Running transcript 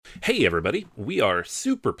Hey everybody, we are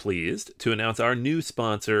super pleased to announce our new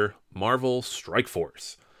sponsor, Marvel Strike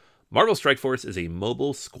Force. Marvel Strike Force is a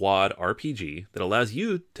mobile squad RPG that allows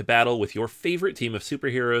you to battle with your favorite team of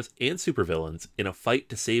superheroes and supervillains in a fight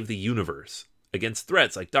to save the universe against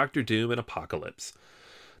threats like Doctor Doom and Apocalypse.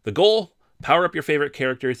 The goal? Power up your favorite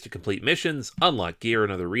characters to complete missions, unlock gear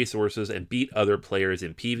and other resources, and beat other players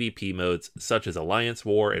in PvP modes such as Alliance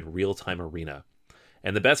War and Real-Time Arena.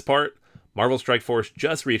 And the best part? Marvel Strike Force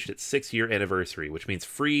just reached its 6-year anniversary, which means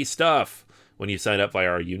free stuff when you sign up via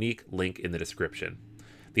our unique link in the description.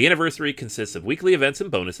 The anniversary consists of weekly events and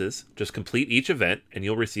bonuses. Just complete each event and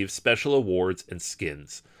you'll receive special awards and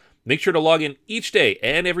skins. Make sure to log in each day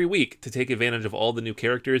and every week to take advantage of all the new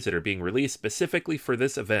characters that are being released specifically for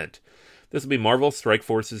this event. This will be Marvel Strike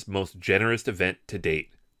Force's most generous event to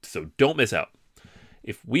date, so don't miss out.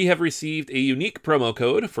 If we have received a unique promo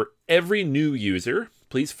code for every new user,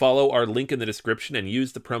 please follow our link in the description and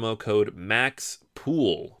use the promo code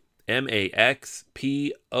MAXPOOL, MAXPOOL.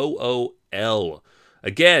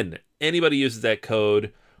 Again, anybody uses that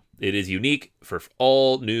code, it is unique for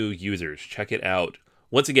all new users. Check it out.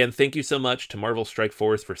 Once again, thank you so much to Marvel Strike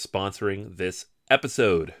Force for sponsoring this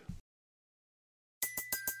episode.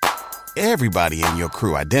 Everybody in your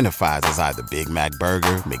crew identifies as either Big Mac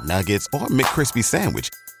Burger, McNuggets, or McCrispy Sandwich.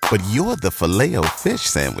 But you're the Filet-O-Fish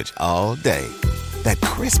Sandwich all day. That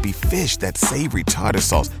crispy fish, that savory tartar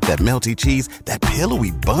sauce, that melty cheese, that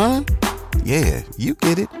pillowy bun. Yeah, you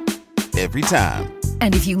get it. Every time.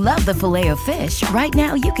 And if you love the Filet-O-Fish, right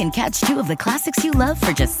now you can catch two of the classics you love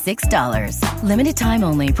for just $6. Limited time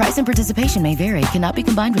only. Price and participation may vary. Cannot be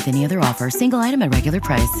combined with any other offer. Single item at regular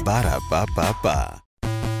price. Ba-da-ba-ba-ba.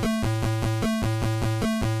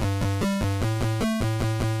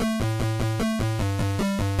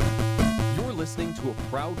 Listening to a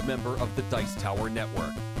proud member of the Dice Tower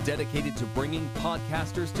Network, dedicated to bringing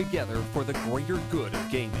podcasters together for the greater good of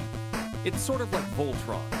gaming. It's sort of like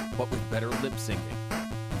Voltron, but with better lip syncing.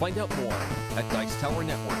 Find out more at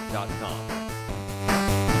DicetowerNetwork.com.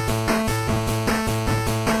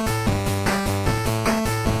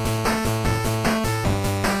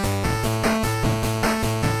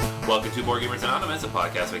 Welcome to Board Gamers Anonymous, a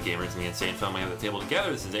podcast about gamers and the insane fun we have at the table together.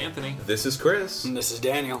 This is Anthony. This is Chris. And this is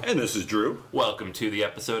Daniel. And this is Drew. Welcome to the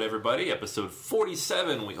episode, everybody. Episode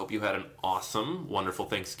 47. We hope you had an awesome, wonderful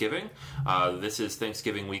Thanksgiving. This is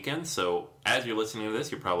Thanksgiving weekend, so as you're listening to this,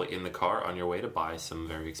 you're probably in the car on your way to buy some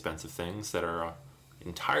very expensive things that are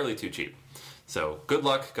entirely too cheap. So good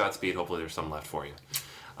luck, Godspeed. Hopefully there's some left for you.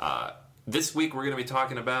 This week we're going to be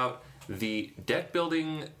talking about the deck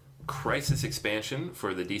building Crisis expansion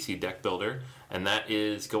for the DC Deck Builder, and that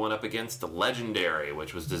is going up against the Legendary,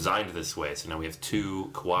 which was designed this way. So now we have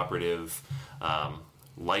two cooperative,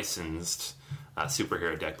 licensed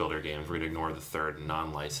superhero deck builder games. We're going to ignore the third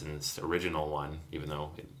non-licensed original one, even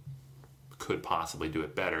though it could possibly do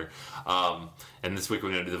it better. And this week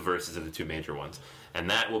we're going to do the verses of the two major ones. And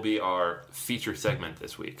that will be our feature segment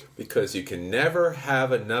this week. Because you can never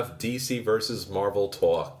have enough DC versus Marvel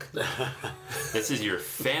talk. This is your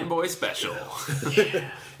fanboy special.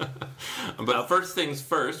 But first things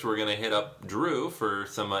first, we're going to hit up Drew for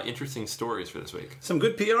some interesting stories for this week. Some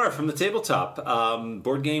good PR from the tabletop.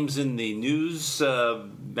 Board games in the news,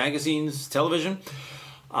 magazines, television.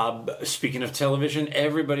 Speaking of television,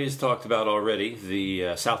 everybody has talked about already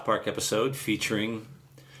the South Park episode featuring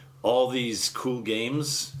all these cool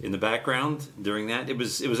games in the background during that. It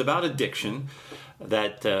was about addiction,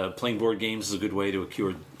 that playing board games is a good way to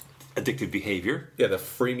cure addictive behavior. Yeah, the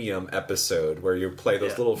freemium episode where you play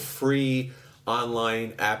those little free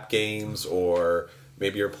online app games, or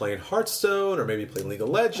maybe you're playing Hearthstone, or maybe playing League of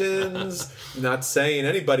Legends. Not saying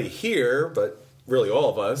anybody here, but really all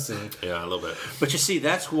of us. And yeah, a little bit. But you see,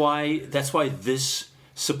 that's why this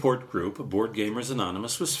support group, Board Gamers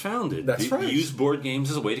Anonymous, was founded. That's right. Use board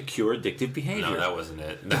games as a way to cure addictive behavior. No, that wasn't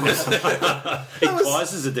it. It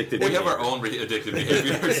causes addictive behavior. We have our own addictive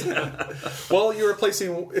behaviors. well, you're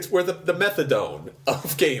replacing, we're the methadone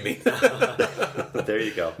of gaming. There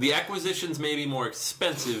you go. The acquisitions may be more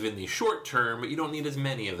expensive in the short term, but you don't need as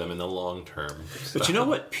many of them in the long term. But you know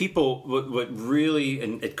what what really,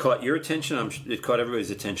 and it caught your attention, it caught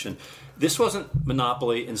everybody's attention. This wasn't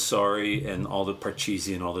Monopoly and Sorry and all the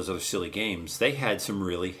Parcheesi and all those other silly games. They had some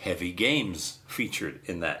really heavy games featured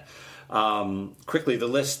in that. Quickly, the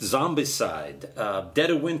list: Zombicide,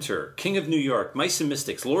 Dead of Winter, King of New York, Mice and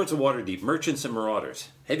Mystics, Lords of Waterdeep, Merchants and Marauders.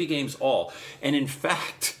 Heavy games all. And in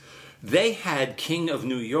fact, They had King of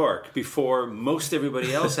New York before most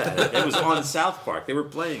everybody else had it. It was on South Park. They were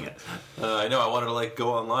playing it. I know. I wanted to like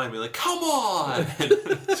go online and be like, "Come on!"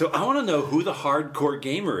 So I want to know who the hardcore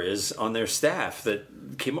gamer is on their staff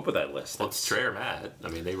that came up with that list. Well, it's Trey or Matt. I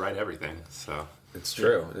mean, they write everything. So It's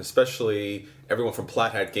true. And especially everyone from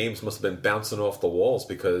Flat Hat Games must have been bouncing off the walls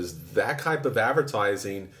because that type of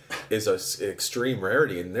advertising is an extreme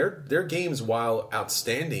rarity. And their games, while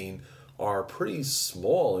outstanding, are pretty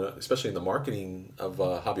small, especially in the marketing of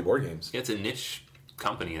hobby board games. it's a niche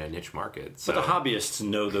company in a niche market. So. But the hobbyists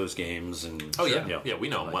know those games. And Oh yeah, you know, yeah, we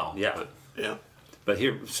know them well. Yeah. But, yeah. But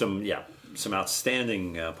here, some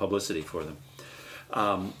outstanding publicity for them.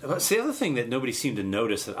 So the other thing that nobody seemed to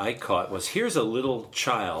notice that I caught was here's a little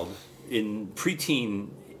child in preteen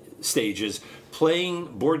stages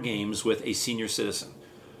playing board games with a senior citizen.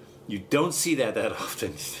 You don't see that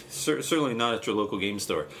often. Certainly not at your local game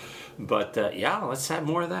store. But let's have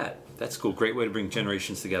more of that. That's cool. Great way to bring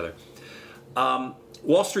generations together.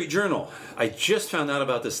 Wall Street Journal. I just found out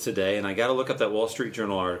about this today, and I got to look up that Wall Street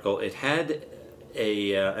Journal article. It had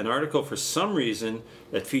an article for some reason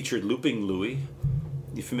that featured Looping Louie.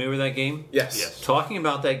 You familiar with that game? Yes. Talking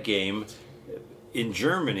about that game in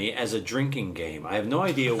Germany as a drinking game. I have no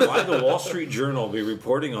idea why the Wall Street Journal will be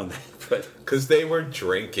reporting on that, but Because they were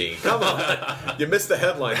drinking. Come on. You missed the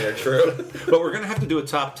headline there, True. but we're going to have to do a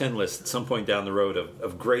top 10 list at some point down the road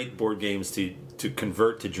of great board games to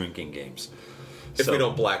convert to drinking games. If we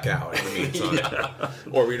don't black out in the meantime.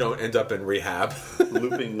 Or we don't end up in rehab.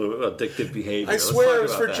 Looping addictive behavior. I Let's swear talk it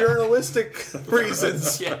was about for that. journalistic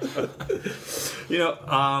reasons.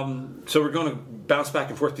 So we're going to bounce back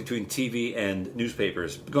and forth between TV and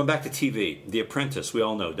newspapers. Going back to TV, The Apprentice. We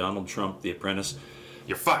all know Donald Trump, The Apprentice.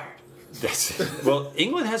 You're fired. Well,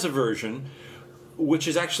 England has a version which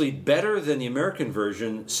is actually better than the American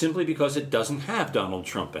version simply because it doesn't have Donald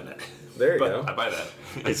Trump in it. There you But- go. I buy that.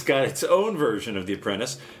 It's got its own version of The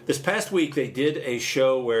Apprentice. This past week, they did a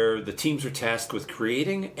show where the teams were tasked with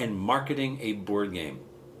creating and marketing a board game.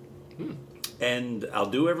 And I'll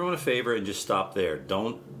do everyone a favor and just stop there.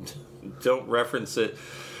 Don't reference it.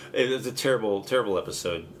 It was a terrible, terrible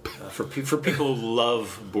episode. For people who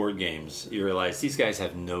love board games, you realize these guys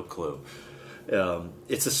have no clue.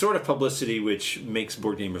 It's the sort of publicity which makes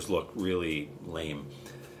board gamers look really lame,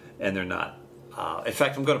 and they're not. In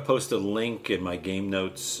fact, I'm going to post a link in my game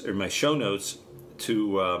notes or my show notes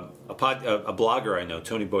to a blogger I know,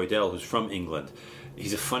 Tony Boydell, who's from England.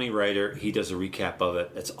 He's a funny writer. He does a recap of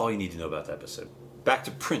it. That's all you need to know about the episode. Back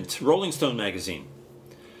to print. Rolling Stone magazine.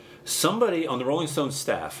 Somebody on the Rolling Stone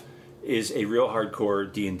staff is a real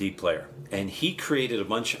hardcore D&D player, and he created a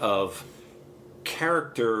bunch of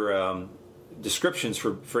character descriptions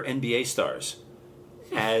for NBA stars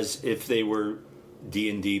as if they were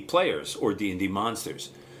D&D players or D&D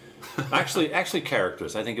monsters. Actually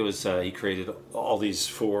characters. I think it was he created all these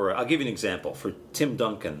for. I'll give you an example for Tim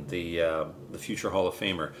Duncan, the future Hall of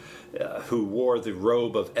Famer, who wore the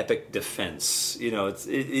robe of epic defense. You know,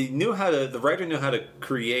 he knew how to. The writer knew how to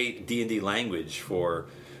create D&D language for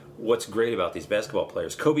what's great about these basketball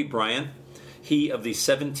players. Kobe Bryant. He of the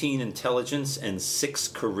 17 intelligence and 6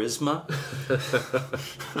 charisma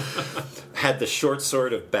had the short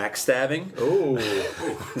sword of backstabbing. Ooh.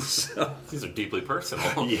 These are deeply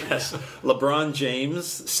personal. Yes. LeBron James,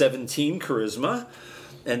 17 charisma,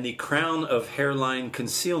 and the crown of hairline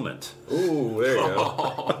concealment. Ooh, there you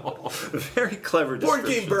go. Very clever Board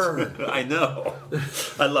description. game burn. I know.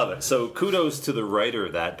 I love it. So kudos to the writer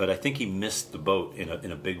of that, but I think he missed the boat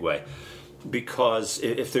in a big way. Because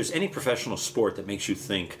if there's any professional sport that makes you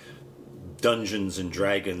think Dungeons and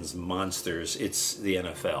Dragons, monsters, it's the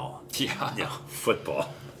NFL. Yeah.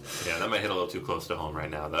 Football. Yeah, that might hit a little too close to home right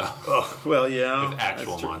now, though. Oh, well, yeah. With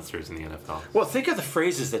actual monsters in the NFL. Well, think of the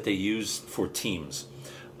phrases that they use for teams.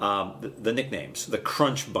 The nicknames, the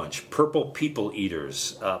Crunch Bunch, Purple People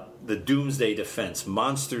Eaters, the Doomsday Defense,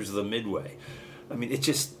 Monsters of the Midway. I mean,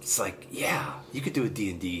 it's like, yeah, you could do a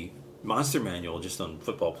D&D monster manual just on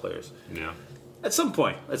football players. Yeah. At some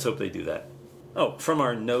point, let's hope they do that. Oh, from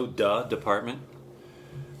our No Duh department.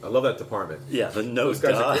 I love that department. Yeah, the No Those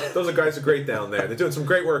guys, Duh. those guys are great down there. They're doing some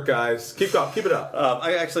great work, guys. Keep it up.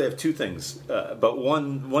 I actually have two things, but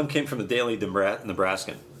one came from the Daily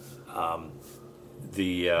Nebraskan,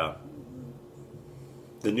 the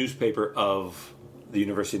newspaper of the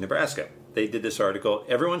University of Nebraska. They did this article.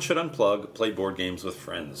 Everyone should unplug, play board games with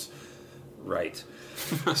friends. Right.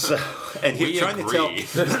 So, and he's trying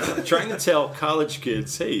to tell college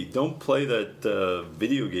kids, hey, don't play that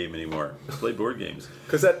video game anymore. Play board games.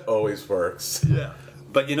 Because that always works. Yeah.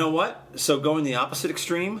 But you know what? So going the opposite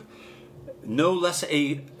extreme, no less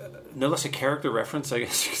a no less a character reference, I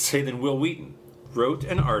guess you could say, than Will Wheaton, wrote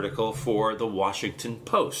an article for the Washington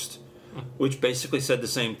Post, which basically said the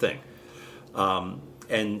same thing.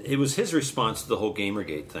 And it was his response to the whole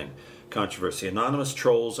Gamergate thing. Controversy. Anonymous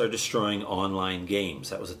trolls are destroying online games.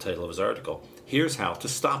 That was the title of his article. Here's how to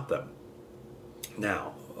stop them.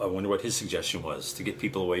 Now, I wonder what his suggestion was to get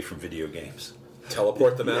people away from video games.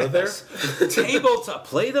 Teleport them out of there? Tabletop.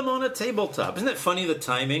 Play them on a tabletop. Isn't it funny, the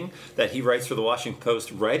timing that he writes for the Washington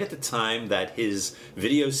Post right at the time that his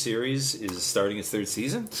video series is starting its 3rd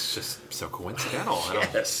season? It's just so coincidental.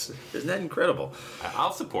 Yes. Isn't that incredible?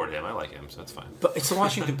 I'll support him. I like him, so that's fine. But it's the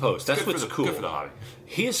Washington Post. That's what's cool. Good for the hobby.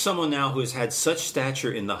 He is someone now who has had such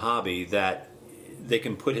stature in the hobby that they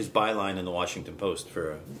can put his byline in the Washington Post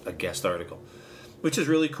for a guest article, which is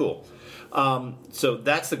really cool. So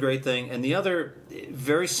that's the great thing. And the other,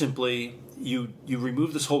 very simply, you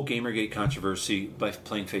remove this whole Gamergate controversy by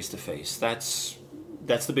playing face-to-face. That's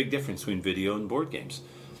the big difference between video and board games.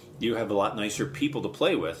 You have a lot nicer people to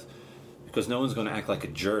play with because no one's going to act like a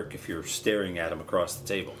jerk if you're staring at them across the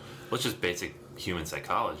table. Well, it's just basic human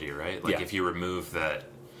psychology, right? Like, if you remove that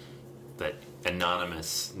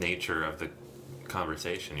anonymous nature of the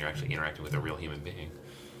conversation, you're actually interacting with a real human being.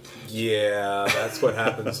 Yeah, that's what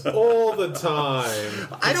happens all the time.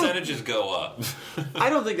 Percentages go up. I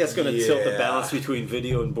don't think that's going to tilt the balance between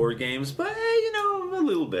video and board games, but, a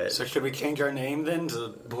little bit. So should we change our name then to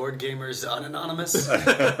Board Gamers Unanonymous?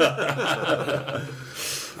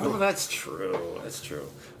 Oh, that's true. That's true.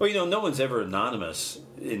 Well, no one's ever anonymous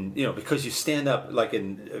because you stand up, like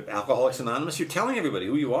in Alcoholics Anonymous, you're telling everybody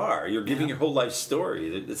who you are. You're giving your whole life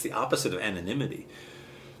story. It's the opposite of anonymity.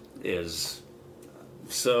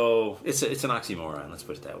 So it's an oxymoron, let's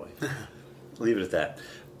put it that way. Leave it at that.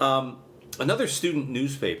 Another student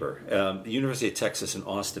newspaper, the University of Texas in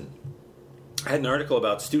Austin, had an article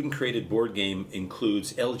about student-created board game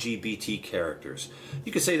includes LGBT characters.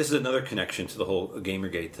 You could say this is another connection to the whole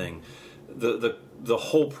Gamergate thing. The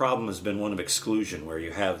whole problem has been one of exclusion, where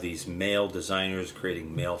you have these male designers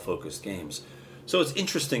creating male-focused games. So it's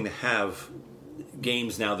interesting to have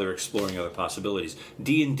games now that are exploring other possibilities.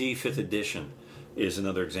 D&D 5th edition is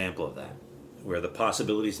another example of that, where the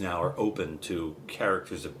possibilities now are open to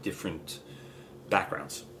characters of different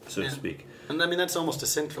backgrounds, so to speak. And I mean, that's almost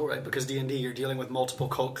essential, right? Because D&D, you're dealing with multiple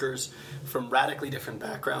cultures from radically different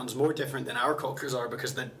backgrounds, more different than our cultures are,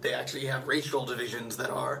 because they actually have racial divisions that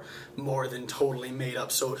are more than totally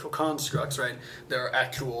made-up social constructs, right? There are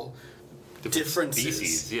actual differences.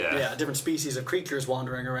 Species, different species of creatures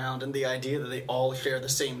wandering around, and the idea that they all share the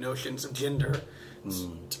same notions of gender,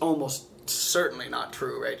 it's almost certainly not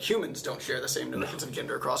true, right? Humans don't share the same notions of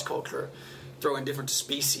gender across culture. Throw in different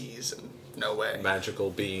species, and no way.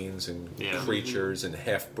 Magical beings and creatures and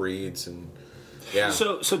half-breeds and...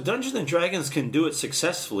 So Dungeons and Dragons can do it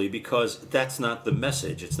successfully because that's not the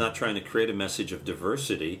message. It's not trying to create a message of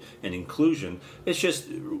diversity and inclusion. It's just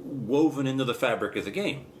woven into the fabric of the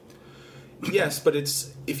game. Yes, but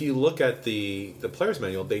it's, if you look at the player's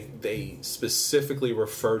manual, they specifically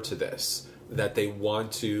refer to this, that they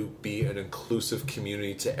want to be an inclusive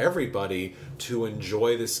community to everybody to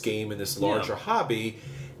enjoy this game and this larger hobby.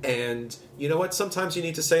 And you know what? Sometimes you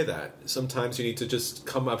need to say that. Sometimes you need to just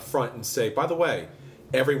come up front and say, by the way,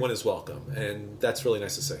 everyone is welcome. And that's really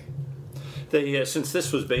nice to say. Since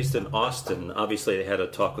this was based in Austin, obviously they had a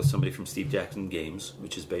talk with somebody from Steve Jackson Games,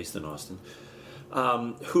 which is based in Austin,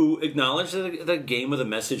 who acknowledged that a game with a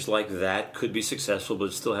message like that could be successful,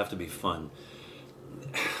 but still have to be fun.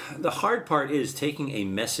 The hard part is taking a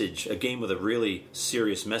game with a really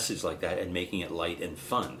serious message like that and making it light and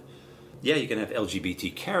fun. Yeah, you can have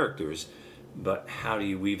LGBT characters, but how do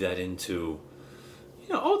you weave that into,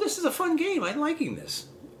 this is a fun game, I'm liking this,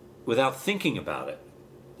 without thinking about it.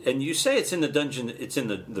 And you say it's in the dungeon, it's in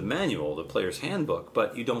the manual, the player's handbook,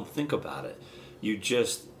 but you don't think about it.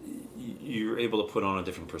 You're able to put on a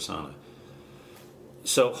different persona.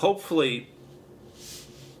 So hopefully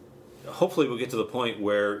we'll get to the point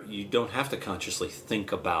where you don't have to consciously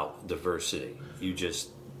think about diversity. You just...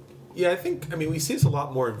 Yeah, we see this a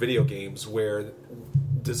lot more in video games where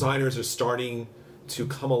designers are starting to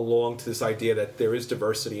come along to this idea that there is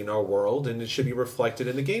diversity in our world and it should be reflected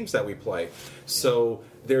in the games that we play. So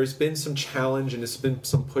there's been some challenge and there's been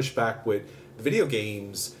some pushback with video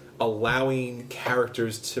games allowing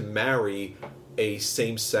characters to marry a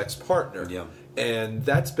same-sex partner. Yeah. And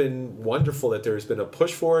that's been wonderful that there's been a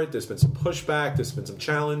push for it. There's been some pushback. There's been some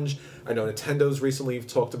challenge. I know Nintendo's recently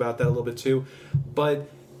talked about that a little bit too. But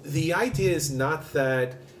the idea is not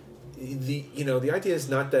that the idea is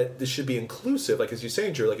not that this should be inclusive, like as you're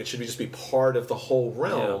saying, Drew, like it should just be part of the whole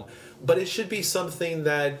realm. Yeah. But it should be something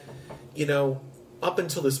that, up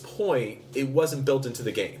until this point, it wasn't built into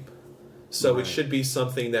the game. So it should be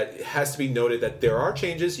something that has to be noted that there are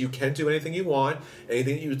changes. You can do anything you want,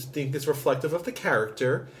 anything that you think is reflective of the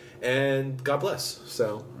character, and God bless.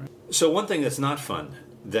 So one thing that's not fun,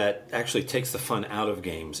 that actually takes the fun out of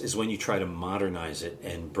games, is when you try to modernize it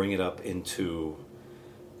and bring it up into...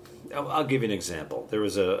 I'll give you an example. There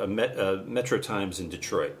was a Metro Times in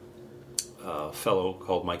Detroit, a fellow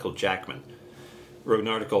called Michael Jackman, wrote an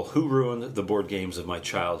article, Who Ruined the Board Games of My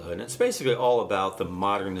Childhood? And it's basically all about the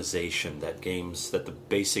modernization that the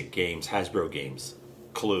basic games, Hasbro games,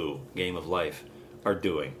 Clue, Game of Life, are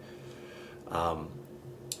doing.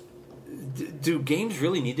 Do games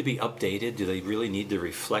really need to be updated? Do they really need to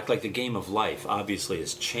reflect? Like the Game of Life, obviously,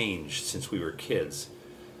 has changed since we were kids.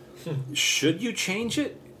 Should you change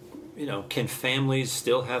it? Can families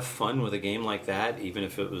still have fun with a game like that, even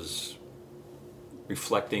if it was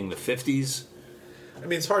reflecting the 50s? I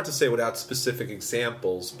mean, it's hard to say without specific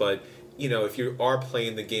examples, but, if you are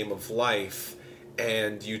playing the Game of Life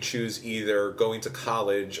and you choose either going to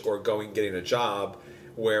college or getting a job,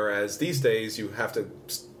 whereas these days you have to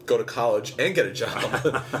go to college and get a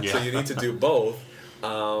job, so you need to do both.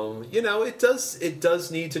 It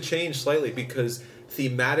does need to change slightly because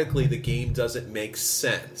thematically the game doesn't make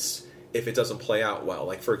sense if it doesn't play out well.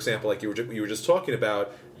 Like, for example, like you were just talking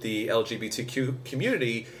about the LGBTQ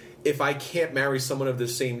community. If I can't marry someone of the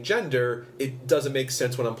same gender, it doesn't make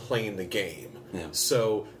sense when I'm playing the game. Yeah.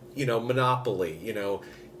 So, Monopoly,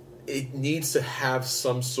 it needs to have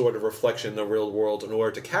some sort of reflection in the real world in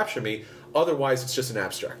order to capture me. Otherwise, it's just an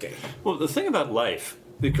abstract game. Well, the thing about life,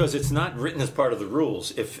 because it's not written as part of the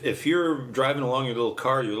rules, if you're driving along your little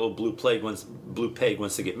car, your little blue peg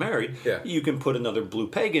wants to get married, you can put another blue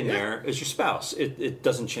peg in there as your spouse. It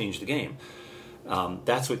doesn't change the game.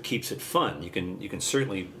 That's what keeps it fun. You can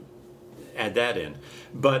certainly add that in,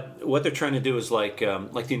 but what they're trying to do is like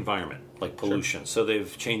the environment, like pollution. Sure. So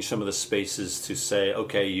they've changed some of the spaces to say,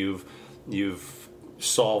 okay, you've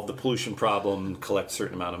solved the pollution problem, collect a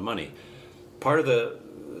certain amount of money. Part of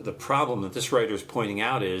the problem that this writer is pointing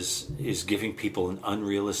out is giving people an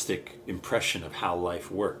unrealistic impression of how life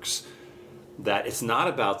works. That it's not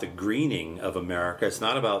about the greening of America, it's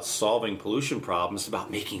not about solving pollution problems, it's about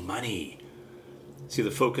making money. See,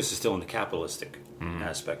 the focus is still on the capitalistic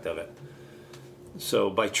aspect of it. So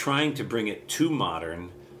by trying to bring it too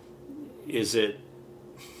modern, it's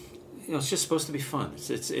just supposed to be fun.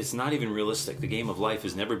 It's not even realistic. The Game of Life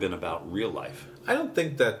has never been about real life. I don't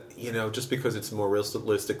think that, just because it's a more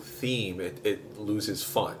realistic theme, it loses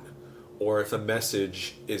fun. Or if a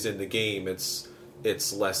message is in the game, it's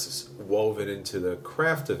less woven into the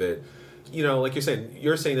craft of it. Like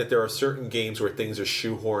you're saying that there are certain games where things are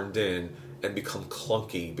shoehorned in and become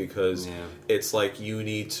clunky because it's like you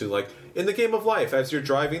need to, like, in the Game of Life, as you're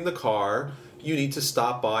driving the car, you need to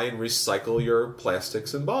stop by and recycle your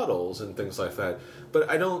plastics and bottles and things like that. But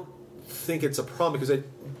I don't think it's a problem because,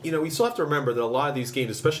 we still have to remember that a lot of these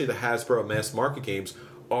games, especially the Hasbro mass market games,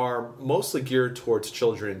 are mostly geared towards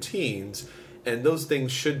children and teens, and those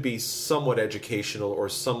things should be somewhat educational or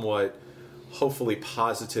somewhat, hopefully,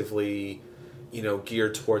 positively,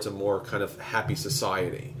 geared towards a more kind of happy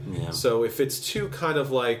society. Yeah. So if it's too kind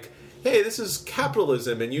of like, hey, this is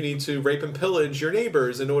capitalism and you need to rape and pillage your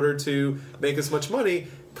neighbors in order to make as much money,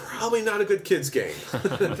 probably not a good kid's game.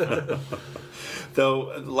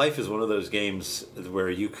 Though life is one of those games where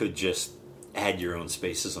you could just add your own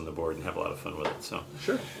spaces on the board and have a lot of fun with it. So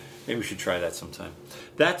sure. Maybe we should try that sometime.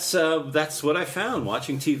 That's what I found,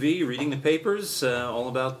 watching TV, reading the papers, all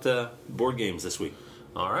about board games this week.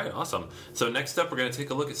 All right, awesome. So next up, we're going to take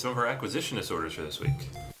a look at some of our acquisition disorders for this week.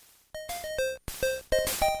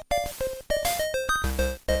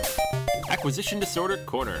 Acquisition Disorder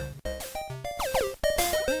Corner.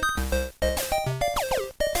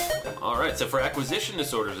 All right, so for acquisition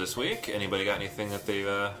disorders this week, anybody got anything that they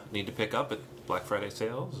need to pick up at Black Friday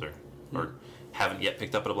sales or haven't yet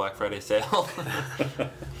picked up at a Black Friday sale?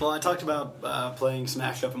 Well, I talked about playing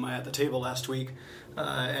Smash Up in my At the Table last week,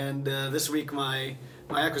 and this week my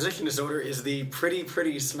acquisition disorder is the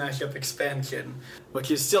Pretty Smash Up expansion, which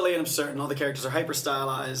is silly and absurd, and all the characters are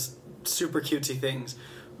hyper-stylized, super cutesy things.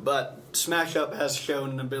 But Smash Up has shown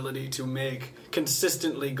an ability to make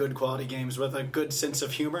consistently good quality games with a good sense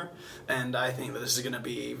of humor, and I think that this is going to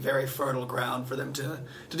be very fertile ground for them to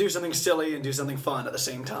do something silly and do something fun at the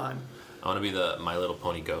same time. I want to be the My Little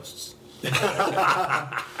Pony Ghosts.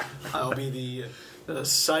 I'll be the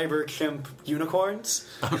cyber chimp unicorns.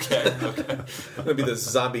 Okay. I'm going to be the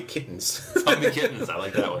zombie kittens. Zombie kittens, I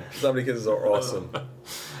like that one. Zombie kittens are awesome.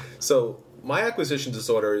 So my acquisition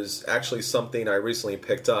disorder is actually something I recently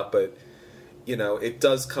picked up, but, it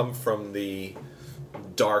does come from the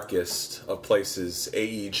darkest of places,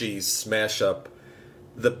 AEG's smash up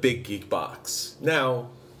the Big Geek Box. Now,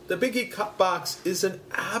 the Big Geek Box is an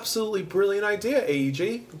absolutely brilliant idea,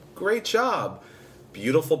 AEG. Great job.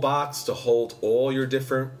 Beautiful box to hold all your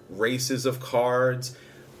different races of cards.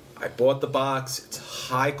 I bought the box. It's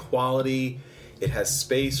high quality. It has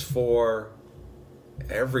space for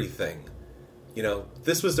everything. You know,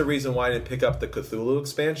 this was the reason why I didn't pick up the Cthulhu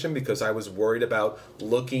expansion, because I was worried about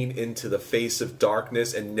looking into the face of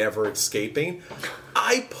darkness and never escaping.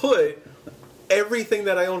 I put everything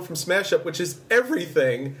that I own from Smash Up, which is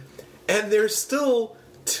everything, and there's still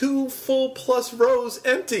 2 full plus rows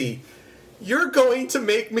empty. You're going to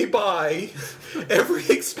make me buy every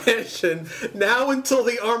expansion now until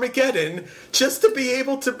the Armageddon just to be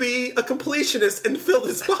able to be a completionist and fill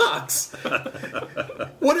this box.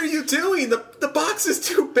 What are you doing? The box is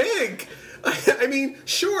too big. I mean,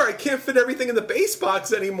 sure, I can't fit everything in the base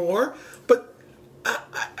box anymore, but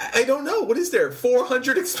I don't know. What is there,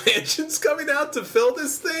 400 expansions coming out to fill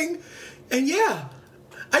this thing? And yeah,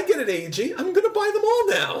 I get it, AG. I'm going to buy them all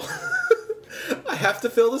now. I have to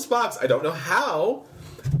fill this box. I don't know how,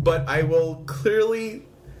 but I will clearly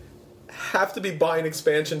have to be buying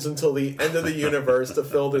expansions until the end of the universe to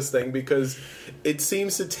fill this thing, because it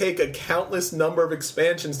seems to take a countless number of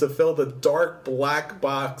expansions to fill the dark black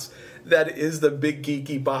box that is the Big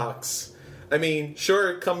Geeky Box. I mean,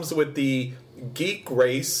 sure, it comes with the geek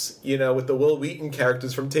race, you know, with the Will Wheaton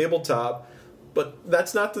characters from Tabletop, but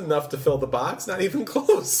that's not enough to fill the box, not even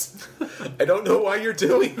close. I don't know why you're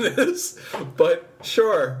doing this, but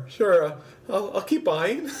sure, I'll keep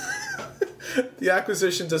buying. The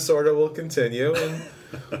acquisition disorder will continue,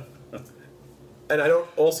 and I don't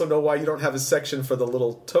also know why you don't have a section for the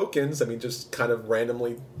little tokens. I mean, just kind of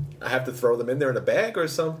randomly, I have to throw them in there in a bag or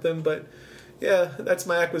something, but yeah, that's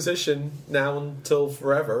my acquisition now until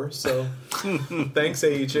forever, so thanks,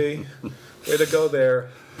 AEG. Way to go there.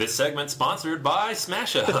 This segment sponsored by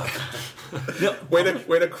Smash Up. Way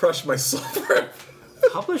to crush my software.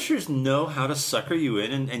 Publishers know how to sucker you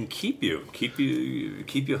in and keep you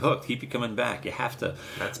hooked, keep you coming back. You have to.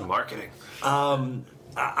 That's marketing.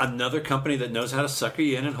 Another company that knows how to sucker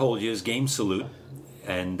you in and hold you is Game Salute,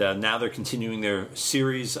 and now they're continuing their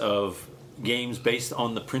series of games based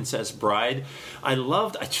on the Princess Bride. I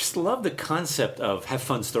just love the concept of have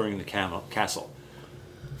fun storming the castle.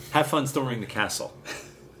 Have fun storming the castle.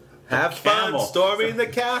 Have fun storming the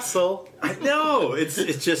castle. I know. It's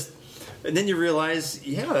just... And then you realize,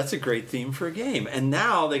 yeah, that's a great theme for a game. And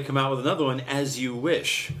now they come out with another one, As You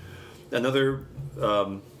Wish. Another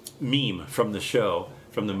meme from the show,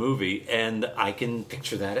 from the movie. And I can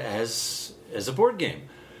picture that as a board game.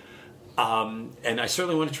 And I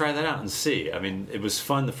certainly want to try that out and see. I mean, it was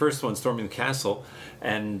fun, the first one, Storming the Castle,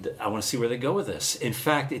 and I want to see where they go with this. In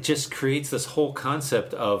fact, it just creates this whole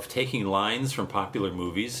concept of taking lines from popular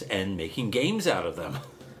movies and making games out of them.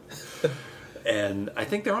 And I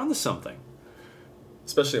think they're onto something.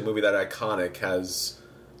 Especially a movie that iconic has...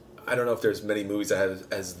 I don't know if there's many movies that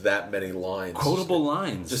has that many lines. Quotable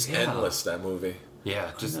lines. Just endless, that movie.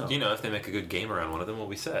 Yeah, just, if they make a good game around one of them, we'll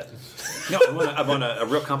be set. No, I want a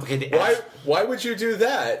real complicated... Why would you do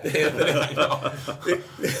that, Anthony?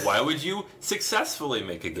 Why would you successfully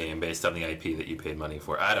make a game based on the IP that you paid money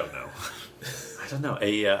for? I don't know.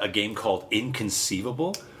 A game called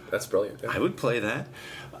Inconceivable? That's brilliant. Yeah. I would play that.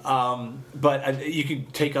 But you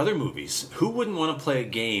could take other movies. Who wouldn't want to play a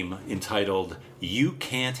game entitled You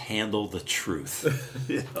Can't Handle the Truth?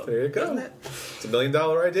 There you go. It's $1 million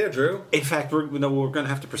idea, Drew. In fact, we're going to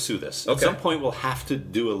have to pursue this. Okay. At some point, we'll have to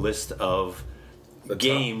do a list of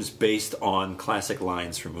games based on classic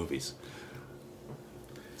lines from movies.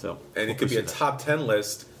 And it could be a top 10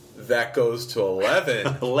 list that goes to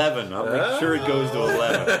 11. 11. I'll make sure it goes to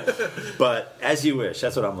 11. But As You Wish.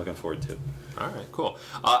 That's what I'm looking forward to. All right, cool.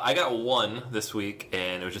 I got one this week,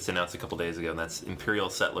 and it was just announced a couple days ago, and that's Imperial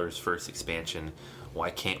Settlers' first expansion,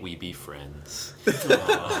 Why Can't We Be Friends?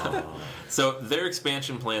 So their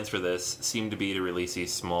expansion plans for this seem to be to release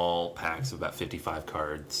these small packs of about 55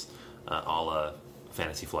 cards, a la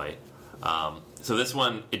Fantasy Flight. So this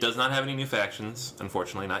one, it does not have any new factions,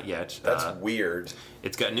 unfortunately, not yet. That's weird.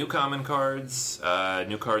 It's got new common cards,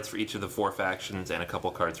 new cards for each of the 4 factions, and a couple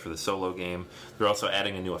cards for the solo game. They're also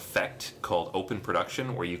adding a new effect called Open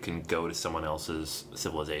Production, where you can go to someone else's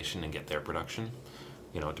civilization and get their production,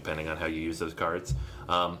 depending on how you use those cards.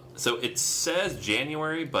 So it says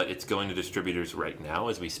January, but it's going to distributors right now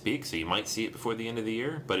as we speak, so you might see it before the end of the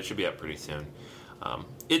year, but it should be up pretty soon.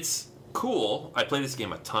 It's cool. I play this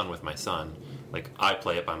game a ton with my son. I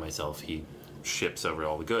play it by myself. He ships over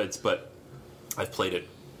all the goods, but I've played it,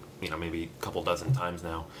 maybe a couple dozen times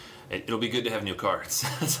now. It'll be good to have new cards.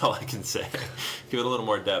 That's all I can say. Give it a little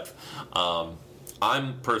more depth.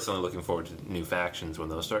 I'm personally looking forward to new factions when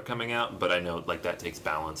those start coming out, but I know like that takes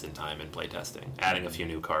balance and time and playtesting. Adding a few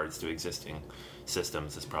new cards to existing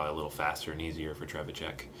systems is probably a little faster and easier for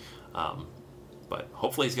Trevicek. But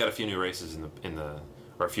hopefully he's got a few new races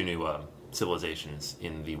or a few new civilizations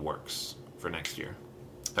in the works for next year.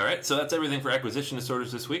 All right, so that's everything for acquisition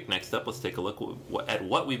disorders this week. Next up, let's take a look at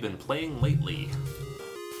what we've been playing lately.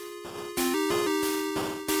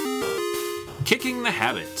 Kicking the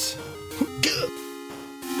Habit.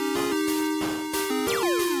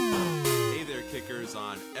 Hey there, kickers.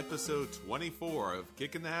 On episode 24 of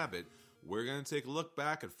Kicking the Habit, we're going to take a look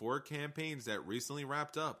back at 4 campaigns that recently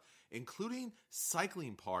wrapped up, including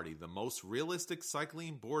Cycling Party, the most realistic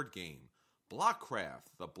cycling board game, Blockcraft,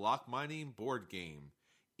 the block mining board game,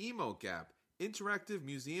 Emo Gap, interactive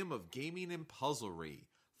museum of gaming and puzzlery,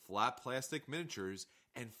 Flat Plastic Miniatures,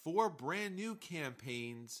 and 4 brand new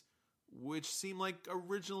campaigns, which seem like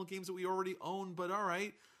original games that we already own, but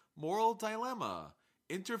alright. Moral Dilemma,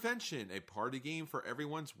 Intervention, a party game for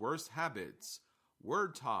everyone's worst habits,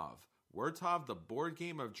 Wordtov, the board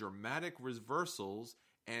game of dramatic reversals,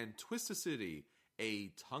 and Twisticity,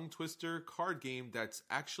 a tongue twister card game that's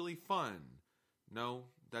actually fun. No,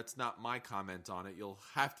 that's not my comment on it. You'll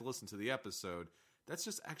have to listen to the episode. That's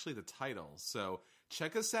just actually the title. So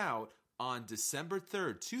check us out on December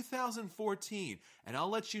 3rd, 2014, and I'll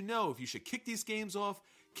let you know if you should kick these games off,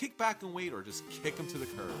 kick back and wait, or just kick them to the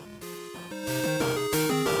curb.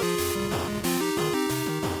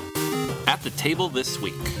 At the table this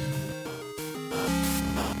week.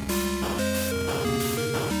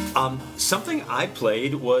 Something I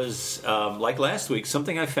played was, like last week,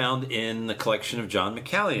 something I found in the collection of John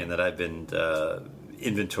McCallion that I've been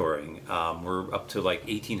inventorying. We're up to like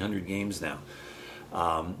 1,800 games now.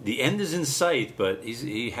 The end is in sight, but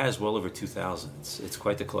he has well over 2,000. It's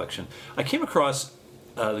quite the collection. I came across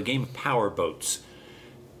the game Power Boats,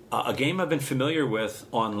 a game I've been familiar with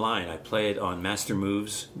online. I play it on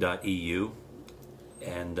mastermoves.eu,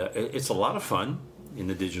 and it's a lot of fun in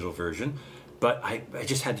the digital version. But I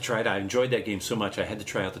just had to try it out. I enjoyed that game so much, I had to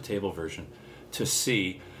try out the table version to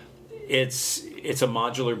see. It's a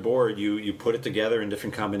modular board. You put it together in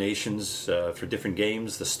different combinations for different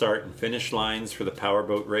games. The start and finish lines for the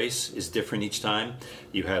powerboat race is different each time.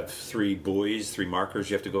 You have 3 buoys, 3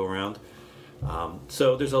 markers you have to go around.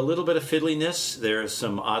 So there's a little bit of fiddliness. There's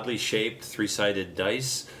some oddly shaped 3-sided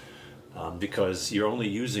dice because you're only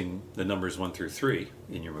using the numbers 1 through 3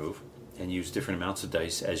 in your move, and use different amounts of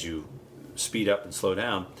dice as you speed up and slow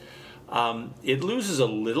down. It loses a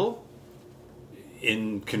little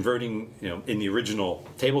in converting, in the original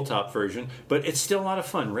tabletop version, but it's still a lot of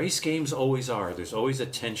fun. Race games always are. There's always a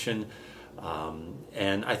tension,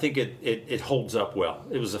 and I think it holds up well.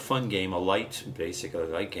 It was a fun game, a light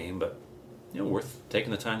game, but worth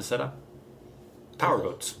taking the time to set up.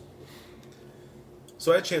 Powerboats.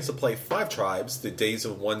 So I had a chance to play 5 Tribes, the Days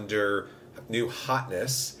of Wonder new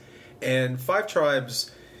hotness, and 5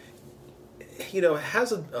 Tribes,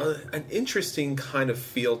 has an interesting kind of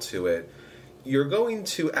feel to it. You're going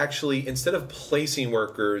to actually, instead of placing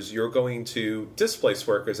workers, you're going to displace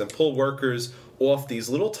workers and pull workers off these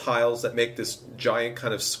little tiles that make this giant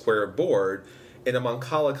kind of square board in a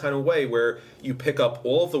Mancala kind of way, where you pick up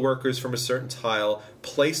all of the workers from a certain tile,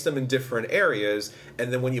 place them in different areas,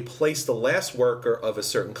 and then when you place the last worker of a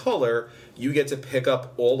certain color, you get to pick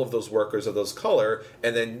up all of those workers of those color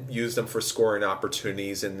and then use them for scoring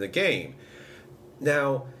opportunities in the game.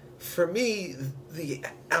 Now, for me, the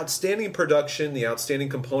outstanding production, the outstanding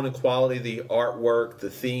component quality, the artwork,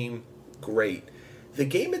 the theme, great. The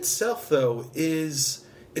game itself, though, it's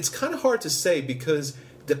kind of hard to say because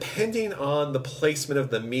depending on the placement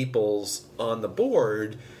of the meeples on the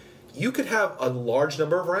board, you could have a large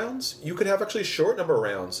number of rounds. You could have actually a short number of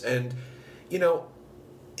rounds. And,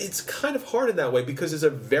 it's kind of hard in that way because it's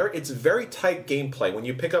very tight gameplay. When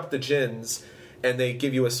you pick up the gins and they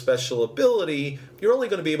give you a special ability, you're only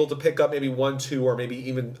going to be able to pick up maybe 1, 2, or maybe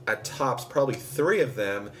even at tops, probably 3 of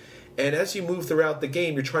them. And as you move throughout the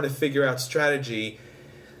game, you're trying to figure out strategy.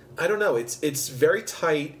 I don't know. It's very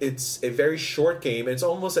tight. It's a very short game. It's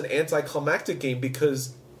almost an anticlimactic game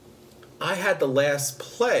because I had the last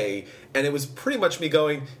play, and it was pretty much me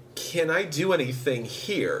going, can I do anything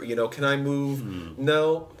here? Can I move?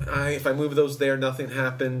 No. If I move those there, nothing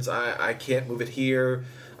happens. I can't move it here.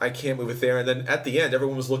 I can't move it there. And then at the end,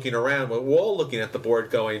 everyone was looking around. We're all looking at the board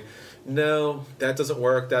going, no, that doesn't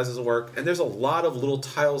work. That doesn't work. And there's a lot of little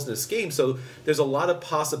tiles in this game. So there's a lot of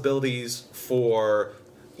possibilities for,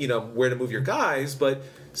 where to move your guys. But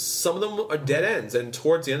some of them are dead ends. And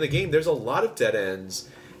towards the end of the game, there's a lot of dead ends.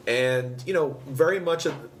 And, very much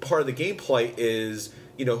a part of the gameplay is,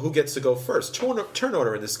 who gets to go first. Turn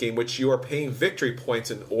order in this game, which you are paying victory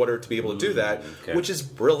points in order to be able to do that, which is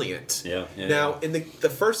brilliant. Now, in the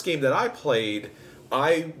first game that I played,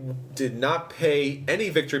 I did not pay any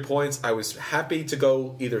victory points. I was happy to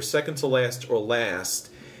go either second to last or last.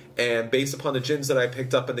 And based upon the gins that I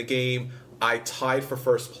picked up in the game, I tied for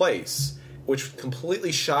first place, which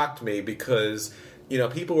completely shocked me because,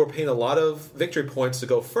 people were paying a lot of victory points to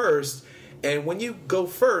go first. And when you go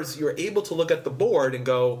first, you're able to look at the board and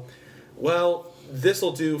go, well, this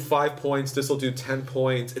will do 5 points, this will do 10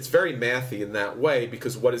 points. It's very mathy in that way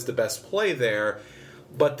because what is the best play there?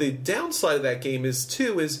 But the downside of that game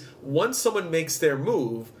is once someone makes their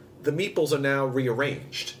move, the meeples are now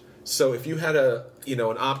rearranged. So if you had an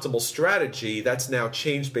optimal strategy, that's now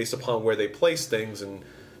changed based upon where they place things and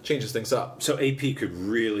changes things up. So AP could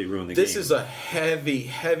really ruin the game. This is a heavy,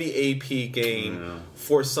 heavy AP game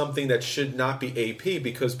for something that should not be AP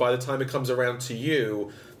because by the time it comes around to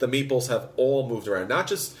you, the meeples have all moved around. Not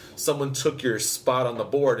just someone took your spot on the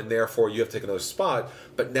board and therefore you have to take another spot,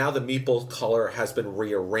 but now the meeple color has been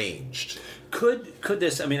rearranged. Could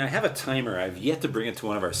this, I have a timer. I've yet to bring it to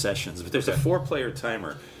one of our sessions, but there's a 4-player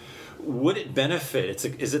timer. Would it benefit?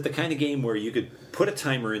 Is it the kind of game where you could put a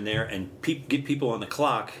timer in there and get people on the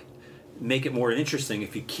clock, make it more interesting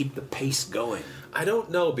if you keep the pace going? I don't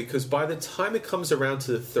know, because by the time it comes around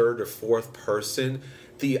to the third or fourth person,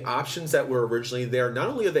 the options that were originally there, not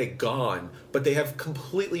only are they gone, but they have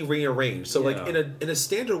completely rearranged. So like in a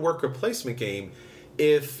standard worker placement game,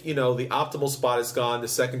 if the optimal spot is gone, the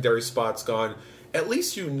secondary spot's gone, at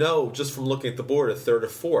least just from looking at the board, a third or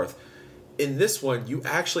fourth. In this one, you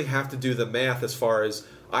actually have to do the math as far as,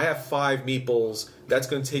 I have 5 meeples, that's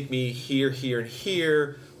going to take me here, here, and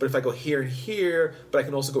here, but if I go here and here, but I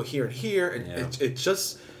can also go here and here, and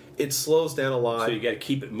it slows down a lot. So you got to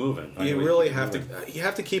keep it moving. You really have to. You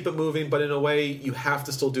have to keep it moving, but in a way, you have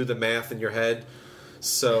to still do the math in your head.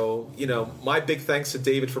 So, my big thanks to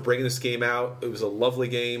David for bringing this game out. It was a lovely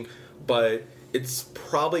game, but it's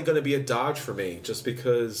probably going to be a dodge for me, just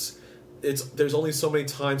because there's only so many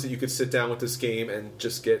times that you could sit down with this game and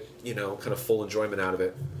just get, kind of full enjoyment out of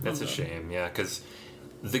it. That's a shame, yeah, because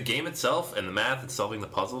the game itself and the math and solving the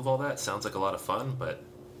puzzle of all that sounds like a lot of fun, but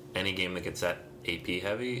any game that gets that AP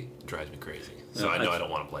heavy drives me crazy. So I know I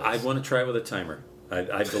don't want to play this. I want to try with a timer.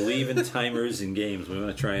 I believe in timers in games. We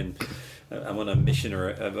want to try and I want a mission,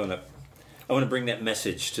 or I want to bring that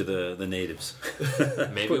message to the natives.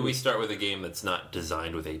 Maybe we start with a game that's not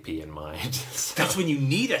designed with AP in mind. So, that's when you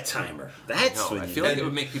need a timer. I feel like it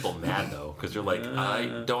would make people mad though, because you're like,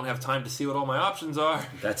 I don't have time to see what all my options are.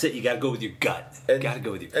 That's it. You got to go with your gut.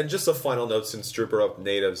 And just a final note, since Drew brought up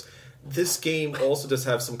natives, this game also does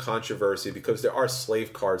have some controversy because there are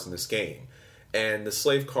slave cards in this game. And the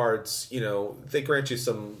slave cards, they grant you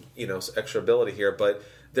some, extra ability here, but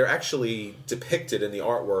they're actually depicted in the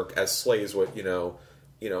artwork as slaves with,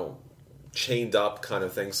 chained up kind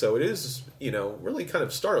of thing. So it is, really kind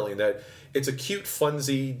of startling that it's a cute,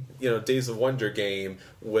 funsy, Days of Wonder game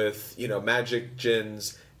with, magic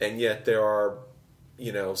gins, and yet there are,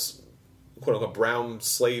 quote-unquote brown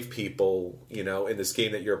slave people, in this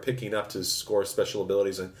game that you're picking up to score special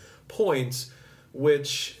abilities and points,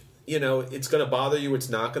 which, it's going to bother you, it's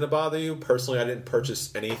not going to bother you. Personally, I didn't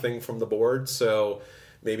purchase anything from the board, so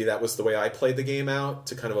maybe that was the way I played the game out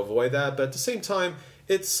to kind of avoid that. But at the same time,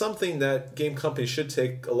 it's something that game companies should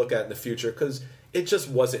take a look at in the future, because it just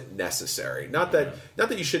wasn't necessary. Not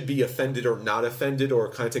that you should be offended or not offended or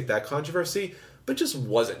kind of take that controversy, but it just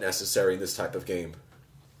wasn't necessary in this type of game.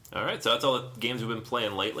 All right, so that's all the games we've been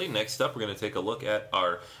playing lately. Next up, we're going to take a look at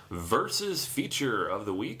our Versus feature of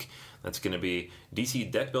the week. That's going to be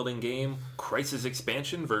DC deck building game Crisis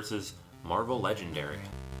Expansion versus Marvel Legendary.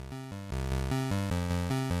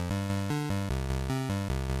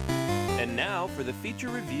 And now for the feature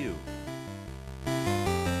review.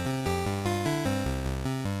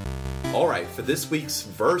 All right, for this week's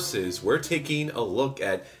Versus, we're taking a look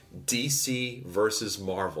at DC versus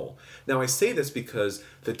Marvel. Now, I say this because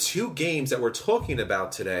the two games that we're talking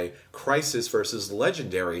about today, Crisis versus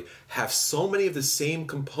Legendary, have so many of the same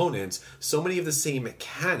components, so many of the same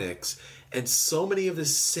mechanics, and so many of the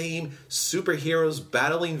same superheroes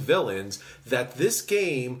battling villains that this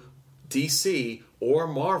game, DC or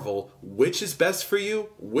Marvel, which is best for you?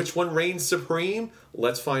 Which one reigns supreme?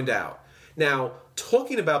 Let's find out. Now,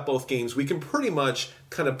 talking about both games, we can pretty much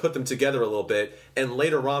kind of put them together a little bit, and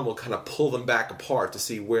later on we'll kind of pull them back apart to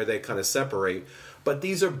see where they kind of separate. But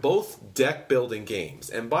these are both deck building games,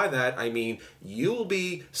 and by that I mean you'll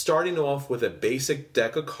be starting off with a basic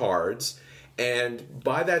deck of cards, And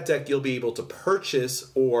by that deck, you'll be able to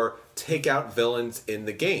purchase or take out villains in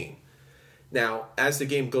the game. Now, as the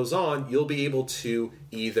game goes on, you'll be able to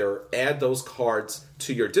either add those cards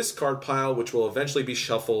to your discard pile, which will eventually be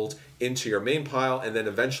shuffled into your main pile and then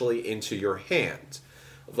eventually into your hand.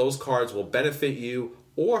 Those cards will benefit you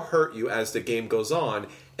or hurt you as the game goes on,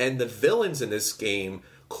 and the villains in this game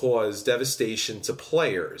cause devastation to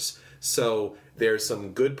players. So there's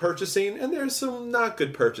some good purchasing and there's some not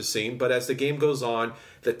good purchasing, but as the game goes on,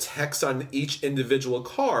 the text on each individual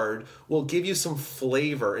card will give you some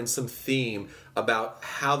flavor and some theme about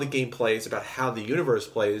how the game plays, about how the universe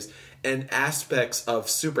plays, and aspects of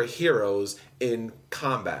superheroes in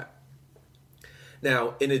combat.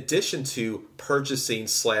 Now, in addition to purchasing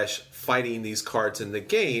 / fighting these cards in the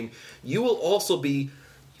game, you will also be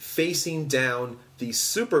facing down the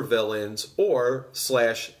supervillains or /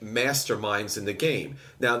 masterminds in the game.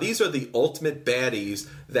 Now, these are the ultimate baddies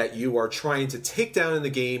that you are trying to take down in the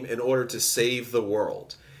game in order to save the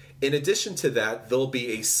world. In addition to that, there'll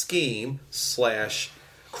be a scheme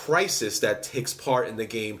 / crisis that takes part in the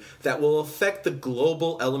game that will affect the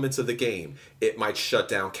global elements of the game. It might shut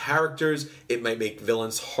down characters, it might make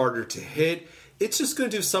villains harder to hit. It's just going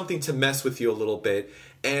to do something to mess with you a little bit.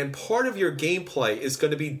 And part of your gameplay is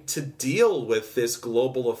going to be to deal with this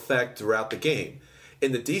global effect throughout the game.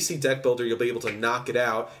 In the DC deck builder, you'll be able to knock it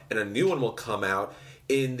out, and a new one will come out.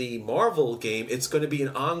 In the Marvel game, it's going to be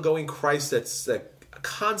an ongoing crisis that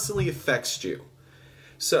constantly affects you.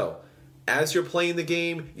 So, as you're playing the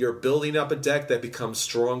game, you're building up a deck that becomes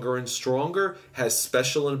stronger and stronger, has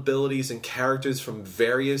special abilities and characters from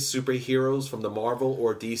various superheroes from the Marvel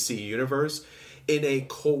or DC universe, in a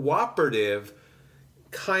cooperative,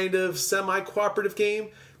 kind of semi-cooperative game,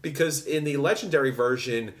 because in the Legendary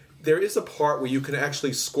version, there is a part where you can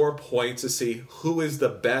actually score points to see who is the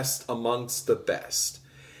best amongst the best.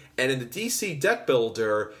 And in the DC deck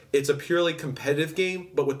builder, it's a purely competitive game,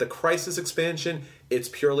 but with the Crisis expansion, it's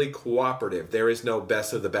purely cooperative. There is no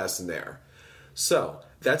best of the best in there. So,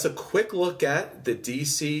 that's a quick look at the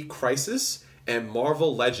DC Crisis and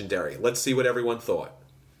Marvel Legendary. Let's see what everyone thought.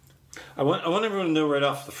 I want everyone to know right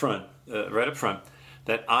up front,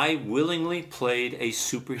 that I willingly played a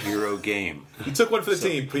superhero game. He took one for the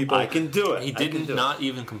team, people. I can do it. He didn't not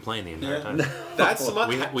even complain the entire time. That's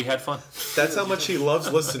we had fun. That's how much he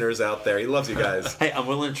loves listeners out there. He loves you guys. Hey, I'm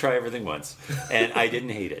willing to try everything once, and I didn't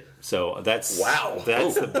hate it. So that's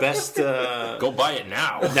the best. Go buy it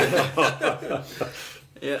now.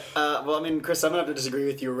 Yeah, well, I mean, Chris, I'm going to have to disagree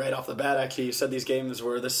with you right off the bat, actually. You said these games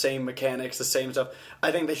were the same mechanics, the same stuff.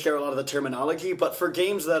 I think they share a lot of the terminology, but for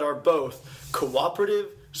games that are both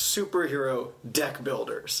cooperative superhero deck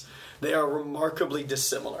builders, they are remarkably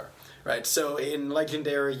dissimilar, right? So in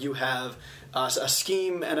Legendary, you have a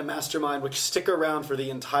scheme and a mastermind which stick around for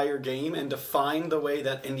the entire game and define the way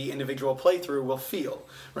that the individual playthrough will feel,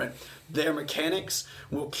 right? Their mechanics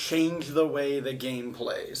will change the way the game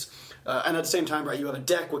plays. And at the same time, right, you have a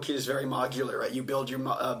deck which is very modular, right? You build your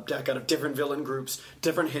deck out of different villain groups,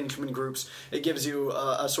 different henchman groups. It gives you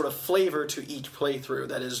a sort of flavor to each playthrough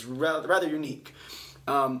that is rather unique.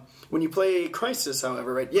 When you play Crisis,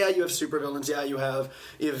 however, right, yeah, you have supervillains, yeah, you have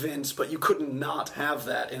events, but you couldn't not have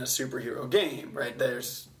that in a superhero game, right?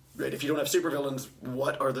 If you don't have supervillains,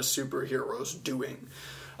 what are the superheroes doing?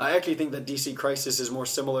 I actually think that DC Crisis is more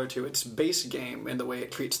similar to its base game in the way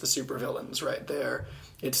it treats the supervillains, right?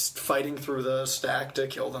 It's fighting through the stack to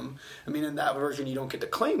kill them. I mean, in that version, you don't get to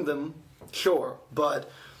claim them, sure,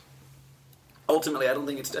 but ultimately, I don't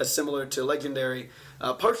think it's as similar to Legendary,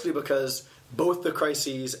 partially because both the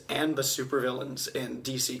Crises and the supervillains in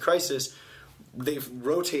DC Crisis, they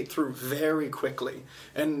rotate through very quickly.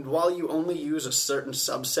 And while you only use a certain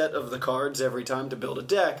subset of the cards every time to build a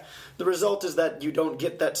deck, the result is that you don't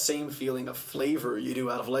get that same feeling of flavor you do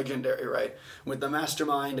out of Legendary, right? With the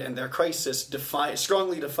Mastermind and their Crisis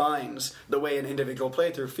strongly defines the way an individual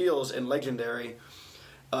playthrough feels in Legendary.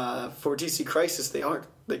 For DC Crisis,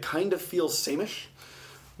 they kind of feel same-ish,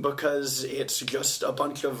 because it's just a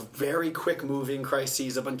bunch of very quick-moving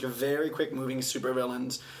crises, a bunch of very quick-moving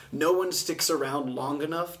supervillains. No one sticks around long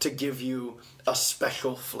enough to give you a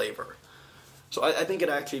special flavor. So I think it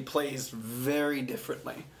actually plays very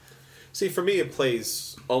differently. See, for me, it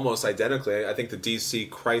plays almost identically. I think the DC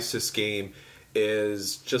Crisis game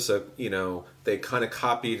is just they kind of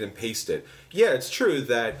copied and pasted. Yeah, it's true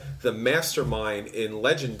that the Mastermind in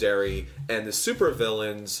Legendary and the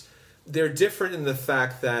supervillains, they're different in the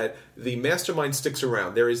fact that the mastermind sticks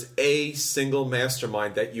around. There is a single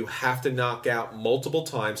mastermind that you have to knock out multiple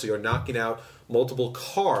times, so you're knocking out multiple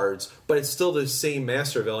cards, but it's still the same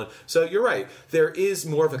master villain. So you're right. There is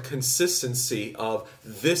more of a consistency of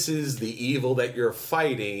this is the evil that you're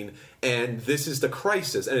fighting, and this is the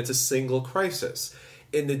crisis, and it's a single crisis.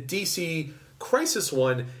 In the DC Crisis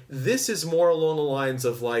one, this is more along the lines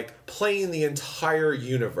of like playing the entire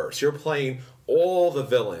universe. You're playing all the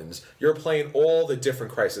villains. You're playing all the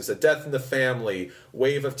different crises. The Death in the Family,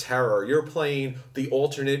 Wave of Terror. You're playing the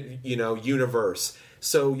alternate, universe.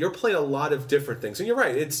 So you're playing a lot of different things. And you're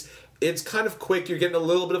right. It's kind of quick. You're getting a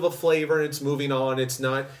little bit of a flavor, and it's moving on. It's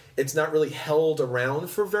not really held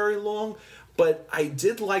around for very long. But I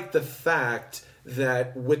did like the fact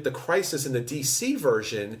that with the Crisis in the DC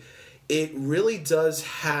version, it really does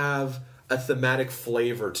have a thematic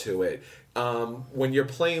flavor to it. When you're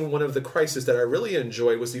playing one of the Crises that I really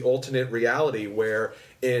enjoyed was the alternate reality, where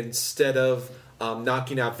instead of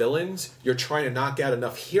knocking out villains, you're trying to knock out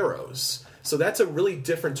enough heroes. So that's a really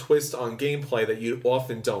different twist on gameplay that you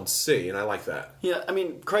often don't see, and I like that. Yeah, I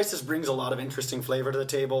mean, Crisis brings a lot of interesting flavor to the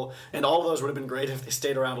table, and all of those would have been great if they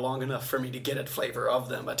stayed around long enough for me to get a flavor of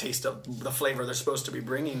them, a taste of the flavor they're supposed to be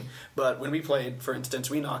bringing. But when we played, for instance,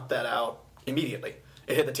 we knocked that out immediately.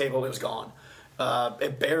 It hit the table, it was gone.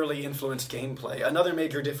 It barely influenced gameplay. Another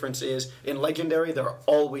major difference is, in Legendary, there are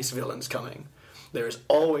always villains coming. There's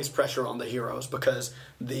always pressure on the heroes because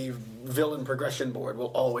the villain progression board will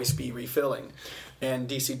always be refilling. And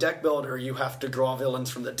DC Deck Builder, you have to draw villains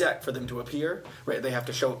from the deck for them to appear. Right? They have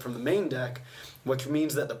to show up from the main deck, which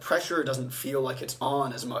means that the pressure doesn't feel like it's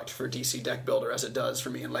on as much for DC Deck Builder as it does for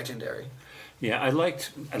me in Legendary. Yeah, I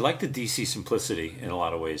liked the DC simplicity in a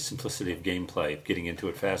lot of ways, simplicity of gameplay, getting into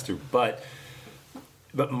it faster. But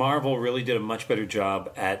Marvel really did a much better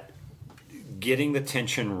job at getting the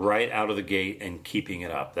tension right out of the gate and keeping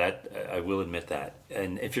it up. That I will admit that.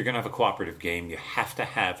 And if you're going to have a cooperative game, you have to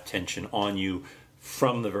have tension on you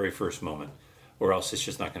from the very first moment, or else it's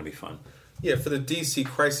just not going to be fun. Yeah, for the DC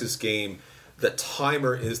Crisis game, the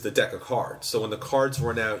timer is the deck of cards. So when the cards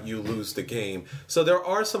run out, you lose the game. So there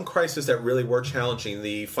are some crises that really were challenging.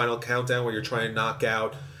 The final countdown where you're trying to knock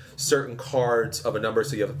out certain cards of a number,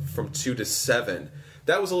 so you have from 2 to 7.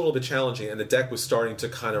 That was a little bit challenging, and the deck was starting to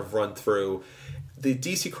kind of run through. The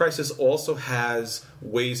DC Crisis also has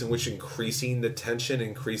ways in which increasing the tension,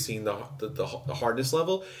 increasing the hardness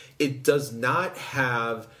level. It does not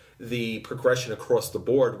have the progression across the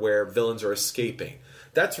board where villains are escaping.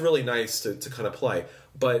 That's really nice to kind of play.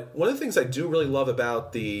 But one of the things I do really love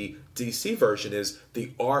about the DC version is the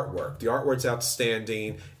artwork. The artwork's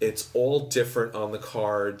outstanding. It's all different on the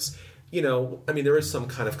cards. There is some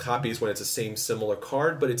kind of copies when it's the same similar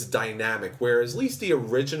card, but it's dynamic. Whereas at least the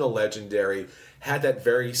original Legendary had that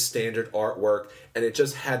very standard artwork, and it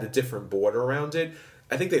just had the different border around it.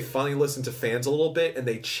 I think they finally listened to fans a little bit, and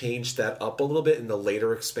they changed that up a little bit in the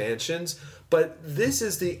later expansions. But this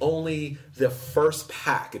is the first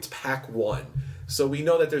pack. It's pack 1. So we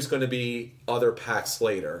know that there's going to be other packs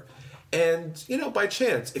later. And, by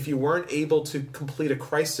chance, if you weren't able to complete a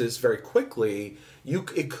crisis very quickly,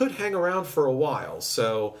 it could hang around for a while.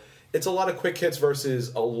 So it's a lot of quick hits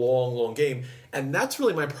versus a long, long game. And that's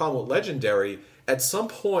really my problem with Legendary. At some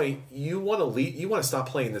point, you want to stop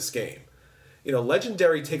playing this game.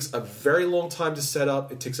 Legendary takes a very long time to set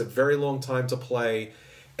up. It takes a very long time to play.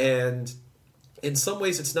 And in some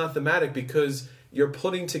ways, it's not thematic because you're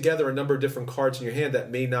putting together a number of different cards in your hand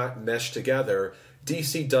that may not mesh together.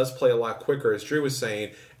 DC does play a lot quicker, as Drew was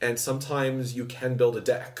saying, and sometimes you can build a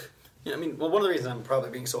deck. Yeah, one of the reasons I'm probably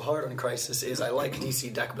being so hard on Crisis is I like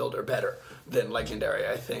DC Deck Builder better than Legendary,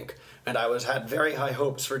 I think. And I had very high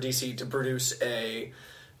hopes for DC to produce a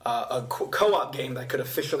co-op game that could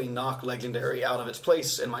officially knock Legendary out of its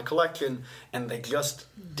place in my collection, and they just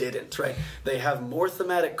didn't, right? They have more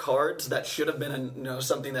thematic cards that should have been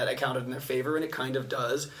something that accounted in their favor, and it kind of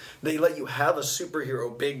does. They let you have a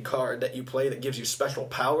superhero big card that you play that gives you special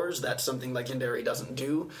powers. That's something Legendary doesn't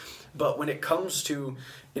do. But when it comes to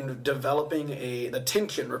developing the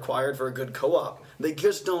tension required for a good co-op, they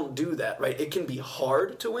just don't do that, right? It can be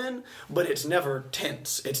hard to win, but it's never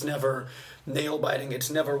tense. It's never nail-biting. It's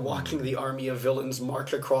never watching the army of villains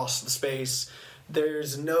march across the space.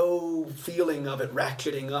 There's no feeling of it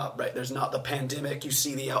ratcheting up, right? There's not the pandemic. You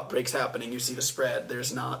see the outbreaks happening. You see the spread.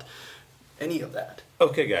 There's not any of that.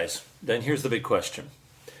 Okay, guys. Then here's the big question.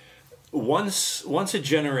 Once a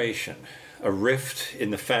generation, a rift in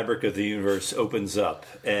the fabric of the universe opens up,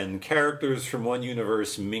 and characters from one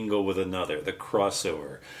universe mingle with another, the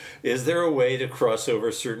crossover. Is there a way to cross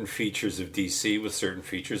over certain features of DC with certain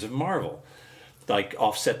features of Marvel? like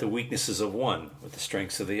offset the weaknesses of one with the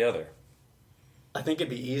strengths of the other. I think it'd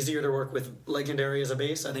be easier to work with Legendary as a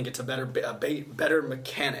base. I think it's a better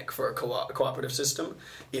mechanic for a cooperative system.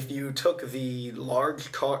 If you took the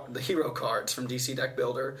the hero cards from DC Deck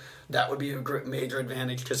Builder, that would be a major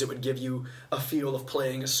advantage because it would give you a feel of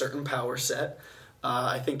playing a certain power set.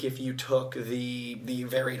 I think if you took the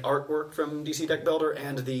varied artwork from DC Deck Builder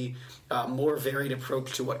and the more varied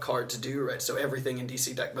approach to what cards do, right? So everything in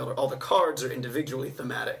DC Deck Builder, all the cards are individually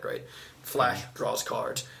thematic, right? Flash draws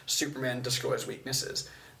cards, Superman destroys weaknesses.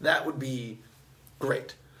 That would be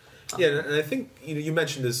great. Yeah, and I think you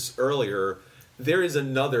mentioned this earlier. There is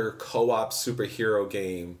another co-op superhero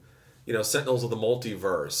game, Sentinels of the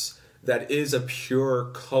Multiverse, that is a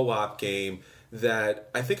pure co-op game that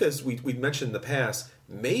I think, as we mentioned in the past,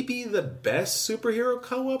 may be the best superhero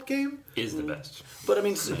co-op game. Is the best. But I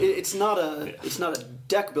mean, it's not a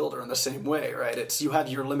deck builder in the same way, right? It's you have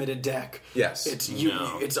your limited deck. Yes.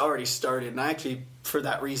 It's already started, and I actually, for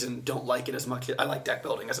that reason, don't like it as much. I like deck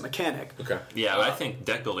building as a mechanic. Okay. Yeah, I think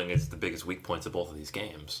deck building is the biggest weak points of both of these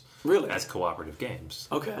games. Really? As cooperative games.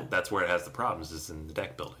 Okay. That's where it has the problems, is in the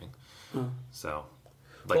deck building. So...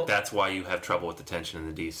 that's why you have trouble with the tension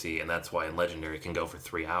in the DC, and that's why in Legendary it can go for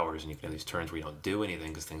 3 hours, and you can have these turns where you don't do anything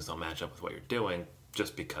because things don't match up with what you're doing,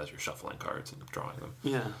 just because you're shuffling cards and drawing them.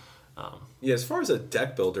 Yeah. Yeah, as far as a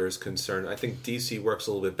deck builder is concerned, I think DC works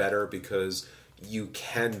a little bit better because you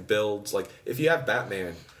can build, like, if you have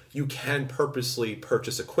Batman, you can purposely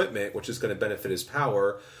purchase equipment, which is going to benefit his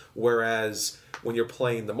power, whereas when you're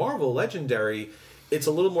playing the Marvel Legendary, it's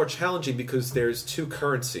a little more challenging because there's two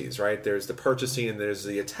currencies, right? There's the purchasing and there's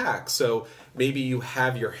the attack. So maybe you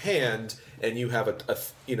have your hand and you have a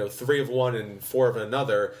 3 of one and 4 of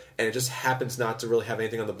another, and it just happens not to really have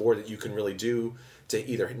anything on the board that you can really do to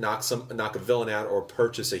either knock a villain out or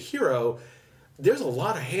purchase a hero. There's a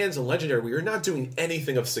lot of hands in Legendary where you're not doing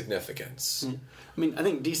anything of significance. I mean, I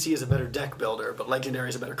think DC is a better deck builder, but Legendary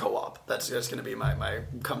is a better co-op. That's going to be my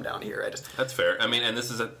come down here. That's fair. I mean, and this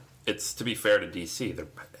is it's, to be fair to DC, they're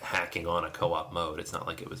hacking on a co-op mode. It's not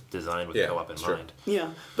like it was designed with co-op in mind.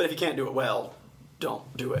 Yeah, but if you can't do it well,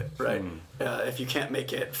 don't do it, right? If you can't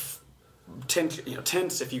make it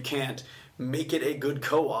tense, if you can't make it a good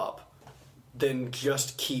co-op, then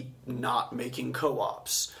just keep not making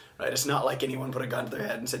co-ops, right? It's not like anyone put a gun to their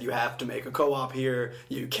head and said, you have to make a co-op here,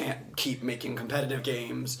 you can't keep making competitive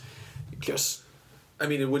games.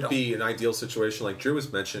 It would be an ideal situation, like Drew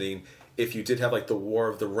was mentioning, if you did have like the War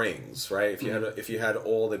of the Rings, right? If you had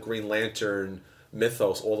all the Green Lantern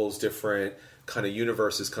mythos, all those different kind of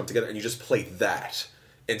universes come together, and you just play that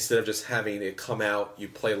instead of just having it come out, you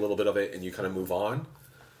play a little bit of it and you kind of move on.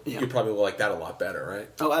 Yeah. You probably will like that a lot better, right?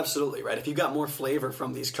 Oh, absolutely, right. If you got more flavor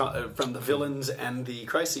from these from the villains and the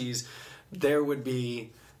crises, there would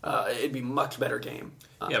be it'd be a much better game.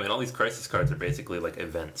 All these crisis cards are basically like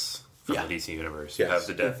events from the DC universe. You have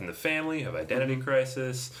the Death in the Family, you have Identity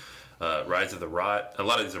Crisis. Rise of the Rot. A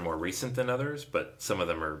lot of these are more recent than others, but some of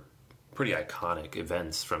them are pretty iconic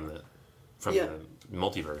events from the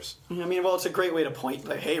multiverse. It's a great way to point,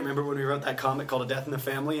 like, hey, remember when we wrote that comic called A Death in the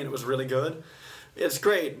Family and it was really good? It's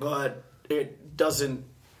great, but it doesn't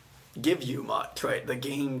give you much, right? The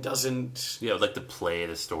game doesn't... Yeah, I would like to play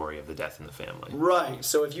the story of the Death in the Family. Right.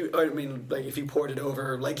 So if you ported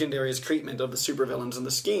over Legendary's treatment of the supervillains and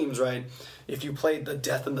the schemes, right? If you played the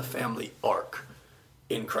Death in the Family arc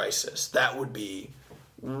in Crisis, that would be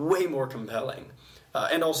way more compelling.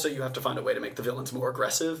 And also you have to find a way to make the villains more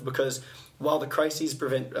aggressive, because while the crises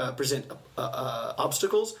present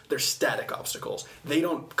obstacles, they're static obstacles. They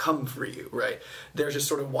don't come for you, right? They're just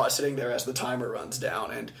sort of sitting there as the timer runs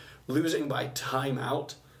down, and losing by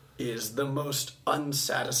timeout is the most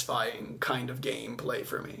unsatisfying kind of gameplay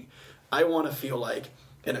for me. I want to feel like,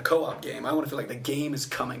 in a co-op game, I want to feel like the game is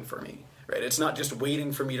coming for me. Right? It's not just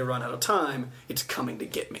waiting for me to run out of time, it's coming to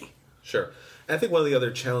get me. Sure. And I think one of the other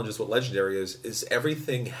challenges with Legendary is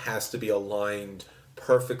everything has to be aligned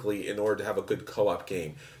perfectly in order to have a good co-op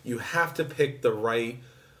game. You have to pick the right,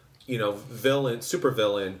 villain,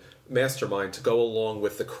 supervillain, mastermind to go along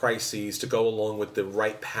with the crises, to go along with the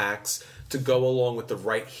right packs, to go along with the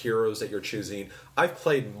right heroes that you're choosing. I've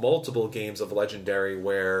played multiple games of Legendary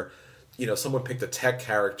where someone picked a tech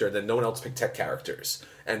character and then no one else picked tech characters.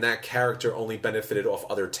 And that character only benefited off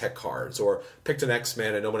other tech cards. Or picked an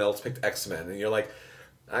X-Men and no one else picked X-Men. And you're like,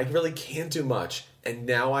 I really can't do much. And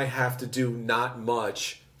now I have to do not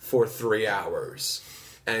much for 3 hours.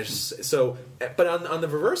 And so, but on the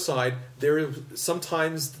reverse side,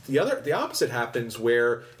 sometimes the opposite happens,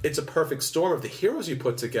 where it's a perfect storm of the heroes you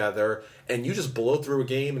put together and you just blow through a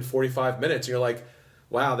game in 45 minutes. And you're like,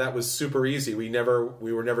 wow, that was super easy. We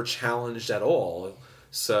were never challenged at all.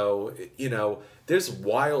 So, there's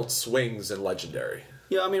wild swings in Legendary.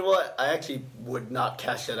 Yeah, I mean, well, I actually would not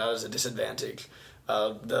cast that out as a disadvantage.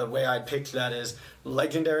 The way I picked that is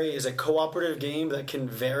Legendary is a cooperative game that can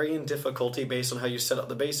vary in difficulty based on how you set up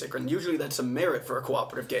the basic. And usually that's a merit for a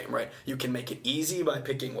cooperative game, right? You can make it easy by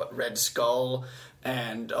picking, Red Skull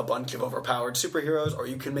and a bunch of overpowered superheroes, or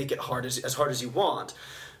you can make it as hard as you want,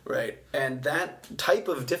 right? And that type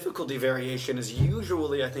of difficulty variation is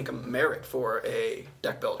usually, I think, a merit for a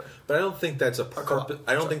deck builder. But I don't think that's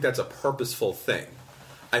think that's a purposeful thing.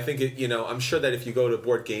 I think I'm sure that if you go to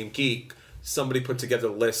Board Game Geek, somebody put together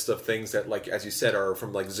a list of things that, like, as you said, are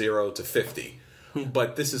from like 0 to 50.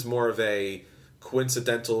 But this is more of a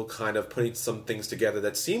coincidental kind of putting some things together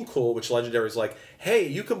that seem cool, which Legendary is like, hey,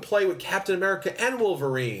 you can play with Captain America and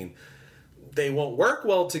Wolverine. They won't work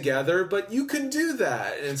well together, but you can do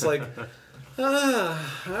that. And it's like, all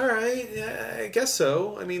right, yeah, I guess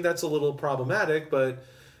so. I mean, that's a little problematic, but,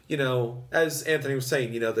 as Anthony was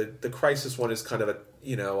saying, the Crisis one is kind of a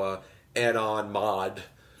add-on mod,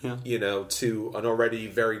 to an already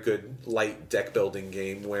very good light deck building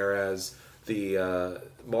game, whereas the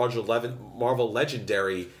Marvel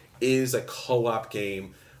Legendary is a co-op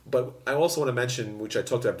game. But I also want to mention, which I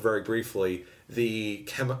talked about very briefly, the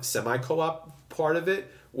semi-co-op part of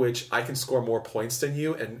it, which I can score more points than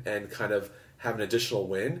you and kind of have an additional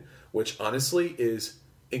win, which honestly is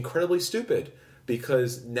incredibly stupid.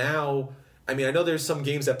 Because now, I mean, I know there's some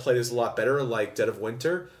games that play this a lot better, like Dead of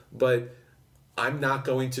Winter, but I'm not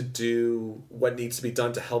going to do what needs to be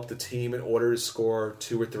done to help the team in order to score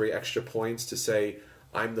 2 or 3 extra points to say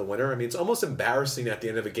I'm the winner. I mean, it's almost embarrassing at the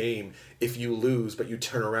end of a game if you lose, but you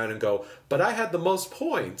turn around and go, but I had the most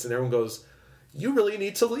points. And everyone goes, you really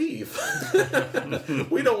need to leave.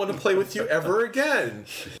 We don't want to play with you ever again.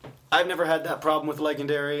 I've never had that problem with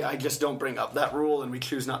Legendary. I just don't bring up that rule, and we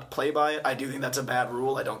choose not to play by it. I do think that's a bad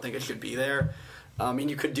rule. I don't think it should be there. I mean,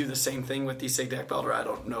 you could do the same thing with DC Deck Builder. I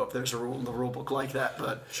don't know if there's a rule in the rule book like that,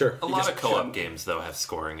 but sure. A lot of co-op games, though, have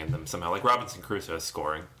scoring in them somehow. Like Robinson Crusoe has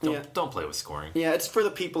scoring. Don't play with scoring. Yeah, it's for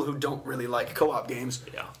the people who don't really like co-op games.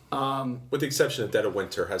 Yeah. With the exception of Dead of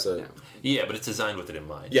Winter has a... Yeah, but it's designed with it in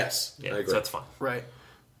mind. Yes, yeah, I agree. So that's fine. Right.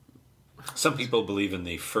 Some people believe in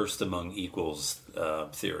the first among equals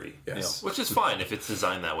theory. Yes. Which is fine if it's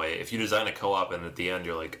designed that way. If you design a co-op and at the end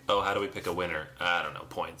you're like, oh, how do we pick a winner? I don't know,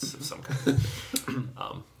 points of some kind.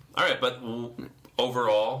 All right, but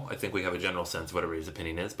overall, I think we have a general sense of what everybody's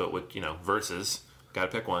opinion is. But with versus, got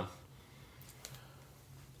to pick one.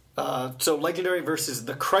 So Legendary versus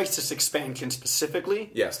the Crisis expansion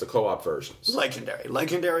specifically. Yes, the co-op versions. Legendary.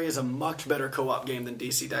 Legendary is a much better co-op game than the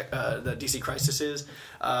DC Crisis is,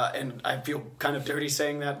 and I feel kind of dirty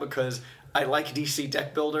saying that because I like DC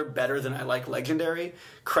Deck Builder better than I like Legendary.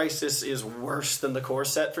 Crisis is worse than the core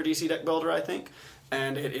set for DC Deck Builder, I think,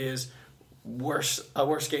 and it is a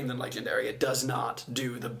worse game than Legendary. It does not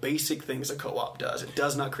do the basic things a co-op does. It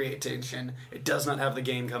does not create tension. It does not have the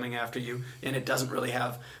game coming after you, and it doesn't really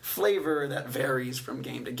have flavor that varies from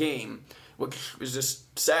game to game, which is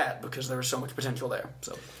just sad because there was so much potential there.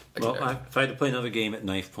 So, Legendary. Well, if I had to play another game at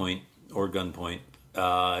knife point or gunpoint,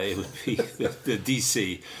 it would be the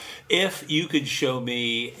DC. If you could show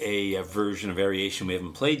me a version, a variation we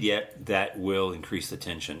haven't played yet, that will increase the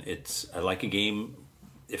tension. I like a game.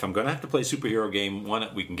 If I'm going to have to play a superhero game, one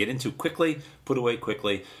we can get into quickly, put away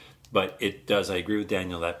quickly, but it does. I agree with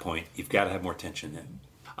Daniel at that point. You've got to have more tension in.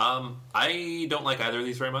 I don't like either of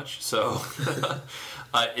these very much, so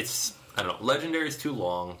I don't know. Legendary is too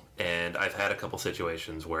long, and I've had a couple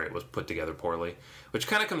situations where it was put together poorly, which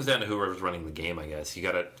kind of comes down to whoever's running the game, I guess. You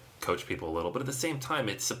got to coach people a little, but at the same time,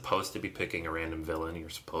 it's supposed to be picking a random villain. You're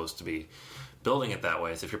supposed to be building it that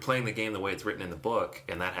way. So if you're playing the game the way it's written in the book,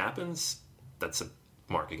 and that happens, that's a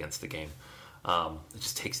mark against the game. It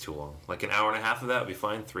just takes too long. Like an hour and a half of that would be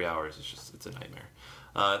fine. 3 hours, it's a nightmare.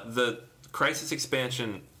 The Crisis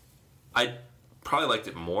expansion, I probably liked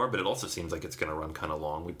it more, but it also seems like it's going to run kind of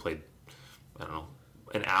long. We played, I don't know,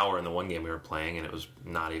 an hour in the one game we were playing, and it was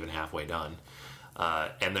not even halfway done.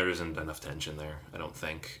 And there isn't enough tension there, I don't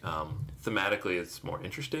think. Thematically, it's more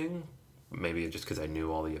interesting, maybe just because I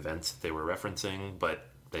knew all the events that they were referencing, but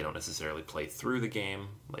they don't necessarily play through the game,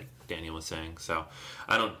 like Daniel was saying. So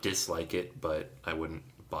I don't dislike it, but I wouldn't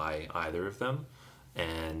buy either of them.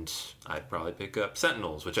 And I'd probably pick up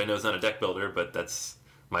Sentinels, which I know is not a deck builder, but that's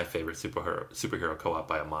my favorite superhero co-op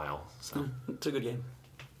by a mile. So it's a good game.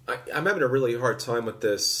 I'm having a really hard time with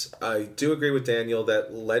this. I do agree with Daniel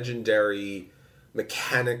that Legendary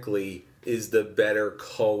mechanically is the better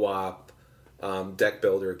co-op deck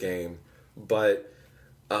builder game, but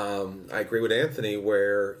I agree with Anthony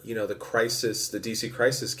where, the DC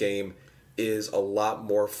Crisis game is a lot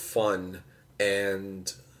more fun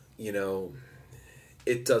and,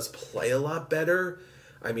 it does play a lot better.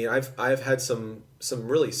 I mean, I've had some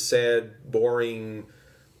really sad, boring,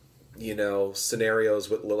 scenarios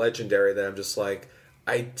with Legendary that I'm just like,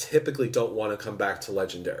 I typically don't want to come back to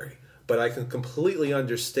Legendary. But I can completely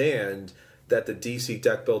understand that the DC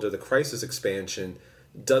Deck Builder, the Crisis expansion,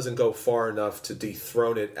 doesn't go far enough to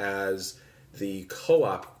dethrone it as the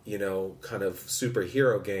co-op, kind of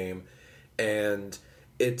superhero game. And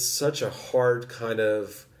it's such a hard kind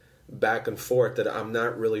of back and forth that I'm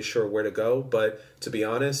not really sure where to go. But to be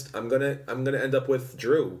honest, I'm gonna end up with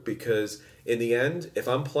Drew, because in the end, if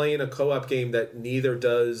I'm playing a co-op game that neither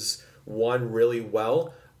does one really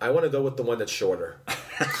well, I want to go with the one that's shorter.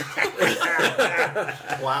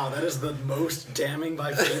 Wow, that is the most damning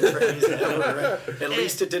by fame phrase ever. Right? At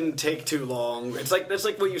least it didn't take too long. That's like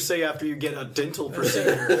what you say after you get a dental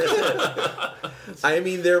procedure. I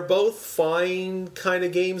mean, they're both fine kind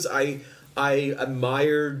of games. I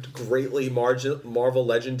admired greatly Marvel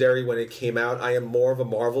Legendary when it came out. I am more of a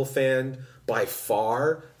Marvel fan by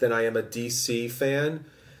far than I am a DC fan.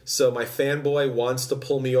 So my fanboy wants to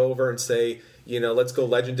pull me over and say, let's go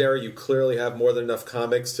Legendary. You clearly have more than enough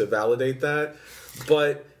comics to validate that.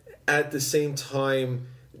 But at the same time,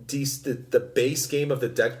 the base game of the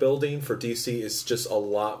deck building for DC is just a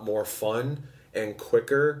lot more fun and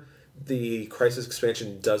quicker. The Crisis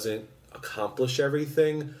expansion doesn't accomplish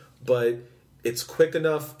everything, but it's quick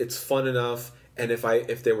enough, it's fun enough, and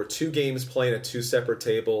if there were two games playing at two separate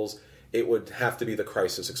tables, it would have to be the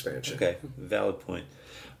Crisis expansion. Okay, valid point.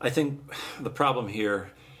 I think the problem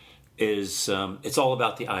here is it's all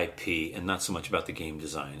about the IP and not so much about the game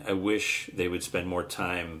design. I wish they would spend more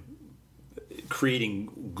time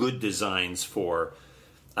creating good designs for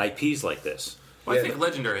IPs like this. Well, I think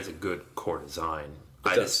Legendary has a good core design.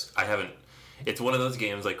 It's one of those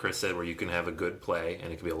games, like Chris said, where you can have a good play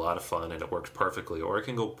and it can be a lot of fun and it works perfectly, or it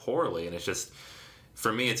can go poorly and it's just,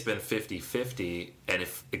 for me, it's been 50-50, and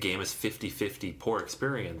if a game is 50-50 poor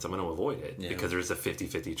experience, I'm going to avoid it because there's a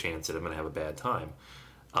 50-50 chance that I'm going to have a bad time.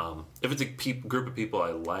 If it's a group of people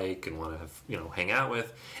I like and want to have, hang out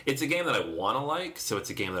with, it's a game that I want to like, so it's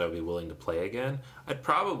a game that I would be willing to play again. I'd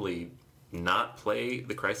probably not play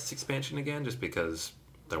the Crisis expansion again just because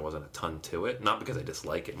there wasn't a ton to it. Not because I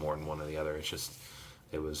dislike it more than one or the other. It's just,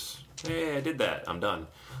 it was, hey, I did that. I'm done.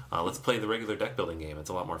 Let's play the regular deck building game. It's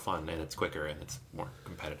a lot more fun, and it's quicker, and it's more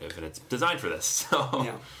competitive, and it's designed for this. So.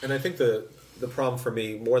 Yeah. And I think the problem for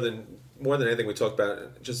me, more than anything we talked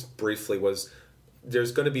about just briefly, was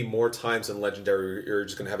there's going to be more times in Legendary where you're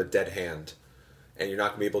just going to have a dead hand, and you're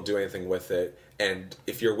not going to be able to do anything with it. And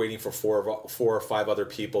if you're waiting for four or five other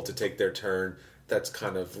people to take their turn, that's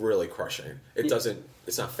kind of really crushing.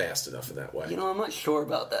 It's not fast enough in that way. I'm not sure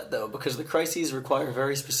about that, though, because the crises require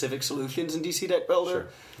very specific solutions in DC Deck Builder.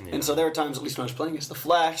 Sure. Yeah. And so there are times, at least when I was playing as the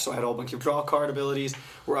Flash, so I had a whole bunch of draw card abilities,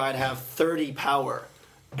 where I'd have 30 power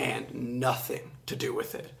and nothing to do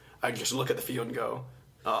with it. I'd just look at the field and go,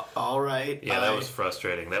 all right. Yeah, that was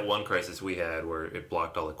frustrating. That one Crisis we had where it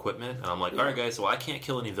blocked all equipment, and I'm like, all right, guys, so I can't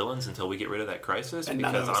kill any villains until we get rid of that Crisis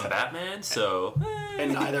because I'm Batman, so...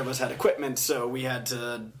 And neither of us had equipment, so we had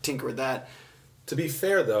to tinker with that. To be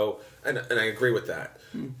fair, though, and I agree with that,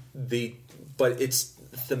 but it's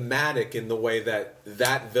thematic in the way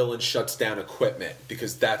that villain shuts down equipment,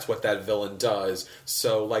 because that's what that villain does.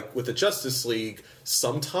 So, like with the Justice League,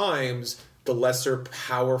 sometimes the lesser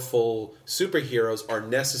powerful superheroes are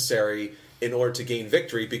necessary in order to gain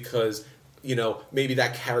victory because, maybe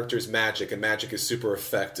that character's magic, and magic is super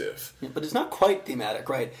effective. Yeah, but it's not quite thematic,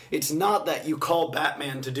 right? It's not that you call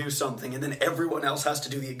Batman to do something and then everyone else has to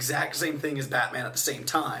do the exact same thing as Batman at the same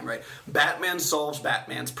time, right? Batman solves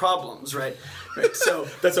Batman's problems, right? So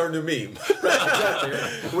that's our new meme. Right, exactly.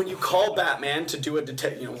 Right? When you call Batman to do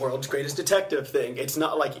a world's greatest detective thing, it's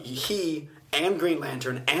not like he and Green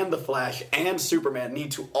Lantern and the Flash and Superman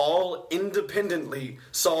need to all independently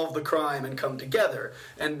solve the crime and come together.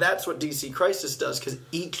 And that's what DC Crisis does, because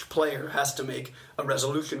each player has to make a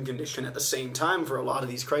resolution condition at the same time for a lot of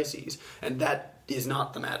these crises. And that is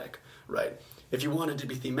not thematic, right? If you wanted to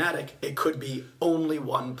be thematic, it could be only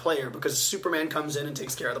one player, because Superman comes in and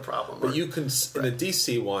takes care of the problem. But you can, in the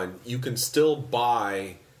DC one, you can still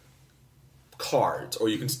buy cards, or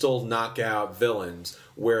you can still knock out villains,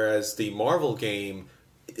 whereas the Marvel game,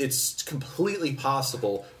 it's completely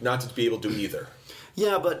possible not to be able to do either.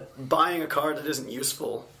 Yeah, but buying a card that isn't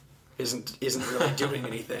useful isn't really doing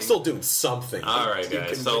anything. Still doing something. All right,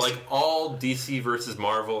 guys. So, like all DC versus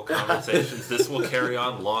Marvel conversations, this will carry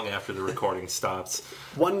on long after the recording stops.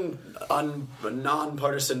 One on a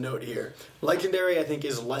non-partisan note here. Legendary, I think,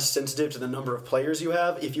 is less sensitive to the number of players you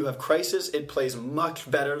have. If you have Crisis, it plays much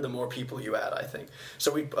better the more people you add, I think.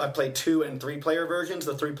 So I played 2 and 3 player versions.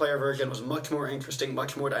 The 3 player version was much more interesting,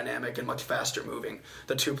 much more dynamic, and much faster moving.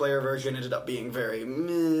 The 2 player version ended up being very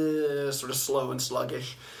sort of slow and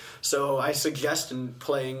sluggish. So I suggest in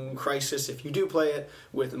playing Crisis, if you do play it,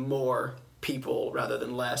 with more people rather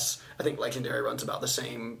than less. I think Legendary runs about the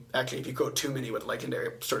same. Actually, if you go too many with Legendary,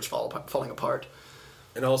 it starts falling apart.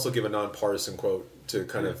 And I'll also give a nonpartisan quote to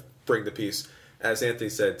kind of bring the piece. As Anthony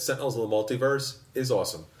said, Sentinels of the Multiverse is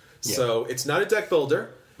awesome. Yeah. So it's not a deck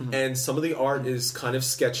builder, and some of the art is kind of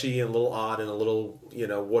sketchy and a little odd and a little,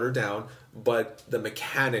 watered down, but the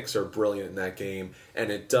mechanics are brilliant in that game,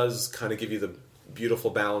 and it does kind of give you the beautiful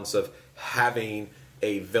balance of having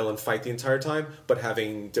a villain fight the entire time, but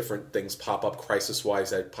having different things pop up crisis-wise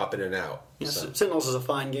that pop in and out. Yeah, so. Sentinels is a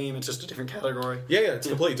fine game. It's just a different category. Yeah, it's a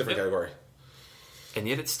completely different category. And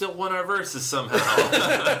yet it still won our versus somehow.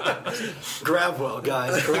 Gravwell,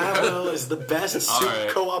 guys. Gravwell is the best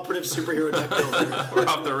cooperative superhero deck builder. We're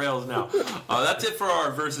off the rails now. That's it for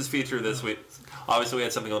our versus feature this week. Obviously, we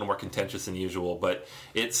had something a little more contentious than usual, but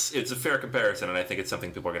it's a fair comparison, and I think it's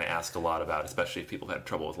something people are going to ask a lot about, especially if people have had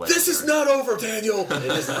trouble with Legendary. This is not over, Daniel! It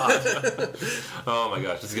is not. Oh my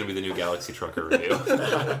gosh, this is going to be the new Galaxy Trucker review.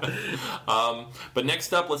 But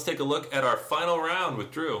next up, let's take a look at our final round with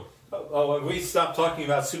Drew. Oh, have we stopped talking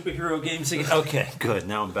about superhero games again? Okay, good.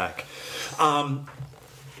 Now I'm back.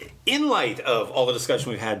 In light of all the discussion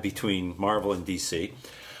we've had between Marvel and DC,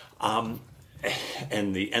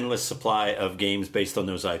 and the endless supply of games based on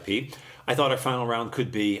those IP, I thought our final round could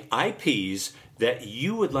be IPs that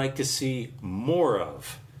you would like to see more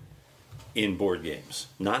of in board games,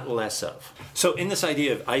 not less of. So in this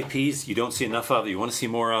idea of IPs you don't see enough of, you want to see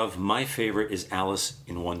more of, my favorite is Alice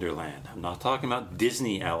in Wonderland. I'm not talking about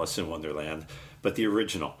Disney Alice in Wonderland, but the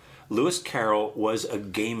original. Lewis Carroll was a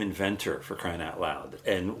game inventor, for crying out loud.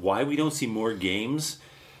 And why we don't see more games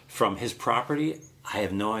from his property, I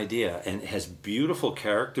have no idea. And it has beautiful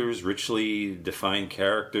characters, richly defined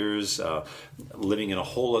characters, living in a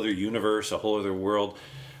whole other universe, a whole other world.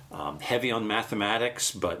 Heavy on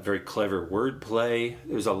mathematics, but very clever wordplay.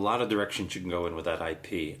 There's a lot of directions you can go in with that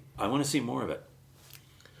IP. I want to see more of it.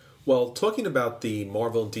 Well, talking about the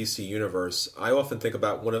Marvel and DC universe, I often think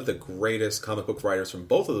about one of the greatest comic book writers from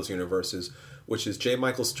both of those universes, which is J.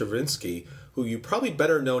 Michael Straczynski, who you probably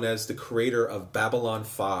better known as the creator of Babylon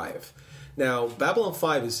 5. Now, Babylon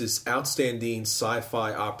 5 is this outstanding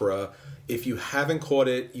sci-fi opera. If you haven't caught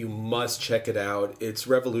it, you must check it out. It's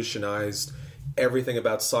revolutionized everything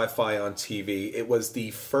about sci-fi on TV. It was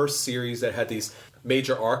the first series that had these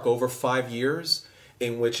major arc over 5 years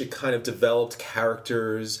in which it kind of developed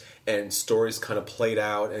characters and stories kind of played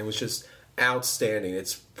out, and it was just outstanding.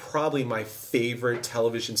 It's probably my favorite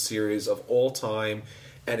television series of all time,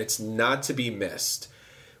 and it's not to be missed.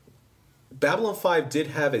 Babylon 5 did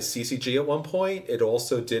have a CCG at one point. It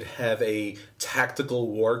also did have a tactical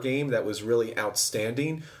war game that was really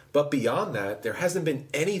outstanding. But beyond that, there hasn't been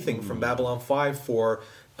anything from Babylon 5 for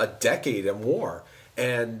a decade and more.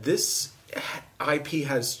 And this IP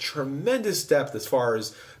has tremendous depth as far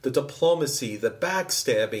as the diplomacy, the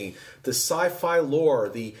backstabbing, the sci-fi lore,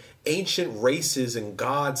 the ancient races and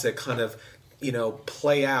gods that kind of,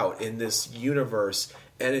 play out in this universe.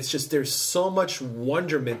 And it's just, there's so much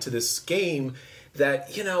wonderment to this game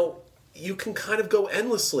that, you can kind of go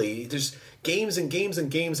endlessly. There's games and games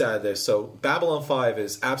and games out of this. So Babylon 5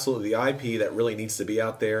 is absolutely the IP that really needs to be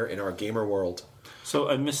out there in our gamer world. So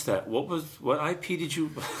I missed that. What IP did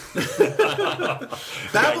you...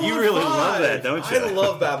 Babylon you really 5. love that, don't you? I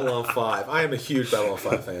love Babylon 5. I am a huge Babylon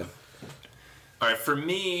 5 fan. All right, for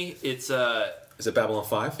me, it's... Is it Babylon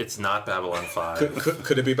 5? It's not Babylon 5.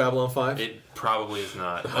 Could it be Babylon 5? It probably is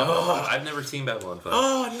not. I've never seen Babylon 5.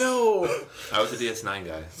 Oh, no. I was a DS9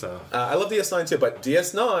 guy, so... I love DS9 too, but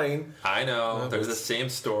DS9... I know. There's the same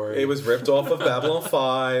story. It was ripped off of Babylon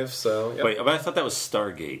 5, so... Yep. Wait, but I thought that was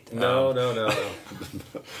Stargate. No.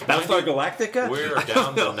 Battlestar Galactica? We're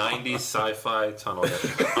down the 90s sci-fi tunnel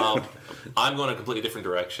here. I'm going a completely different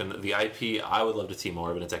direction. The IP I would love to see more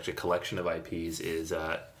of, and it's actually a collection of IPs, is...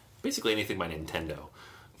 basically anything by Nintendo.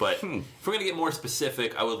 But if we're going to get more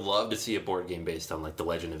specific, I would love to see a board game based on, like, The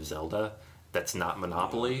Legend of Zelda that's not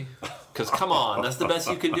Monopoly. Because, come on, that's the best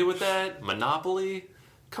you can do with that? Monopoly?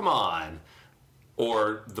 Come on.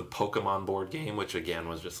 Or the Pokemon board game, which again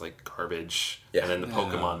was just like garbage. Yeah. And then the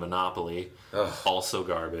Pokemon Monopoly, also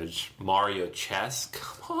garbage. Mario Chess,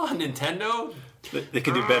 come on, Nintendo. They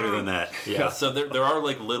can do better than that. Yeah, so there are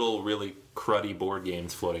like little really cruddy board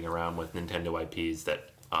games floating around with Nintendo IPs that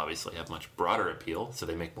obviously have much broader appeal, so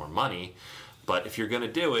they make more money. But if you're going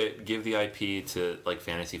to do it, give the IP to like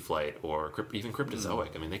Fantasy Flight or even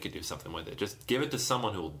Cryptozoic. I mean, they could do something with it. Just give it to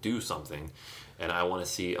someone who will do something. And I want to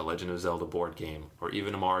see a Legend of Zelda board game or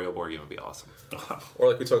even a Mario board game would be awesome. Or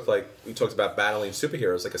like we talked about battling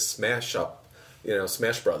superheroes, like a Smash Up,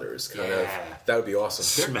 Smash Brothers kind of. That would be awesome.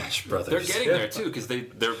 Smash Brothers. They're getting there too because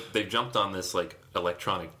they've jumped on this like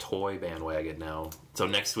electronic toy bandwagon now. So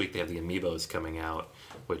next week they have the Amiibos coming out,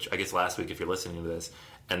 which I guess last week if you're listening to this.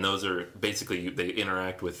 And those are basically, they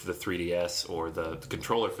interact with the 3DS or the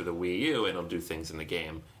controller for the Wii U, and it'll do things in the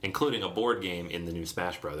game, including a board game in the new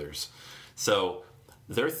Smash Brothers. So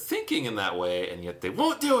they're thinking in that way, and yet they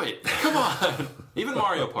won't do it. Come on. Even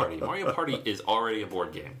Mario Party. Mario Party is already a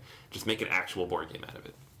board game. Just make an actual board game out of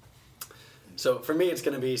it. So for me, it's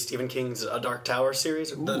going to be Stephen King's A Dark Tower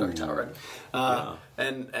series, The Dark Tower.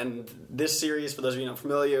 And this series, for those of you not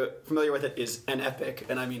familiar with it, is an epic,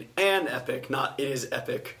 and I mean an epic, not it is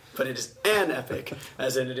epic, but it is an epic,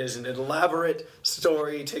 as in it is an elaborate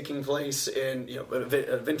story taking place in It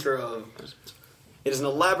is an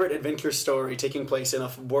elaborate adventure story taking place in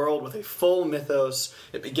a world with a full mythos.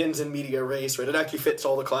 It begins in media res, right? It actually fits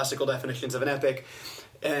all the classical definitions of an epic,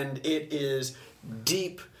 and it is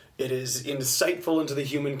deep. It is insightful into the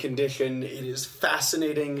human condition. It is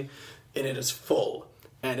fascinating, and it is full.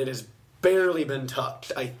 And it has barely been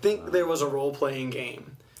touched. I think there was a role-playing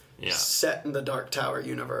game set in the Dark Tower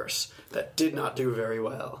universe that did not do very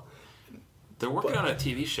well. They're working on a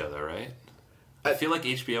TV show, though, right? I feel like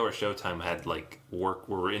HBO or Showtime had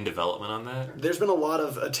were in development on that. There's been a lot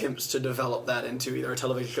of attempts to develop that into either a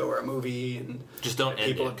television show or a movie, and just don't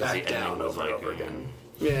end people it because the ending was over and over again.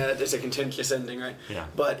 Yeah, it's a contentious ending, right? Yeah.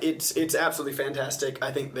 But it's absolutely fantastic.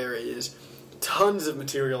 I think there is tons of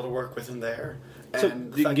material to work with in there. So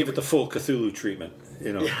and you can give it the full Cthulhu treatment,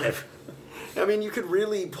 Yeah. I mean, you could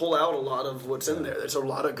really pull out a lot of what's in there. There's a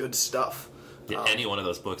lot of good stuff. Yeah, any one of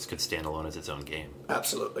those books could stand alone as its own game.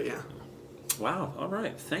 Absolutely, yeah. Wow, all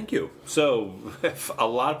right, thank you. So, a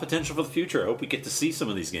lot of potential for the future. I hope we get to see some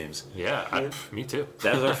of these games. Yeah, me too.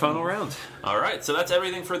 That is our final round. All right, so that's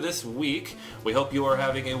everything for this week. We hope you are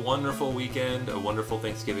having a wonderful weekend, a wonderful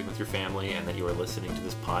Thanksgiving with your family, and that you are listening to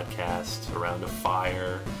this podcast around a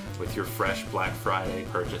fire with your fresh Black Friday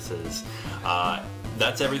purchases.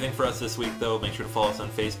 That's everything for us this week, though. Make sure to follow us on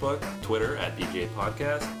Facebook, Twitter at BGA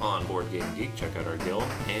Podcast, on Board Game Geek, check out our guild,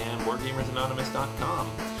 and BoardGamersAnonymous.com.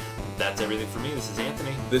 That's everything for me. This is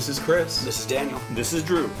Anthony. This is Chris. This is Daniel. This is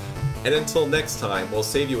Drew. And until next time, we'll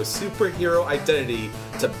save you a superhero identity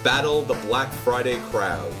to battle the Black Friday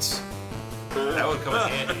crowds. That would come in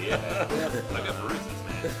handy, yeah. I got bruises,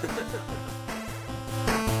 man.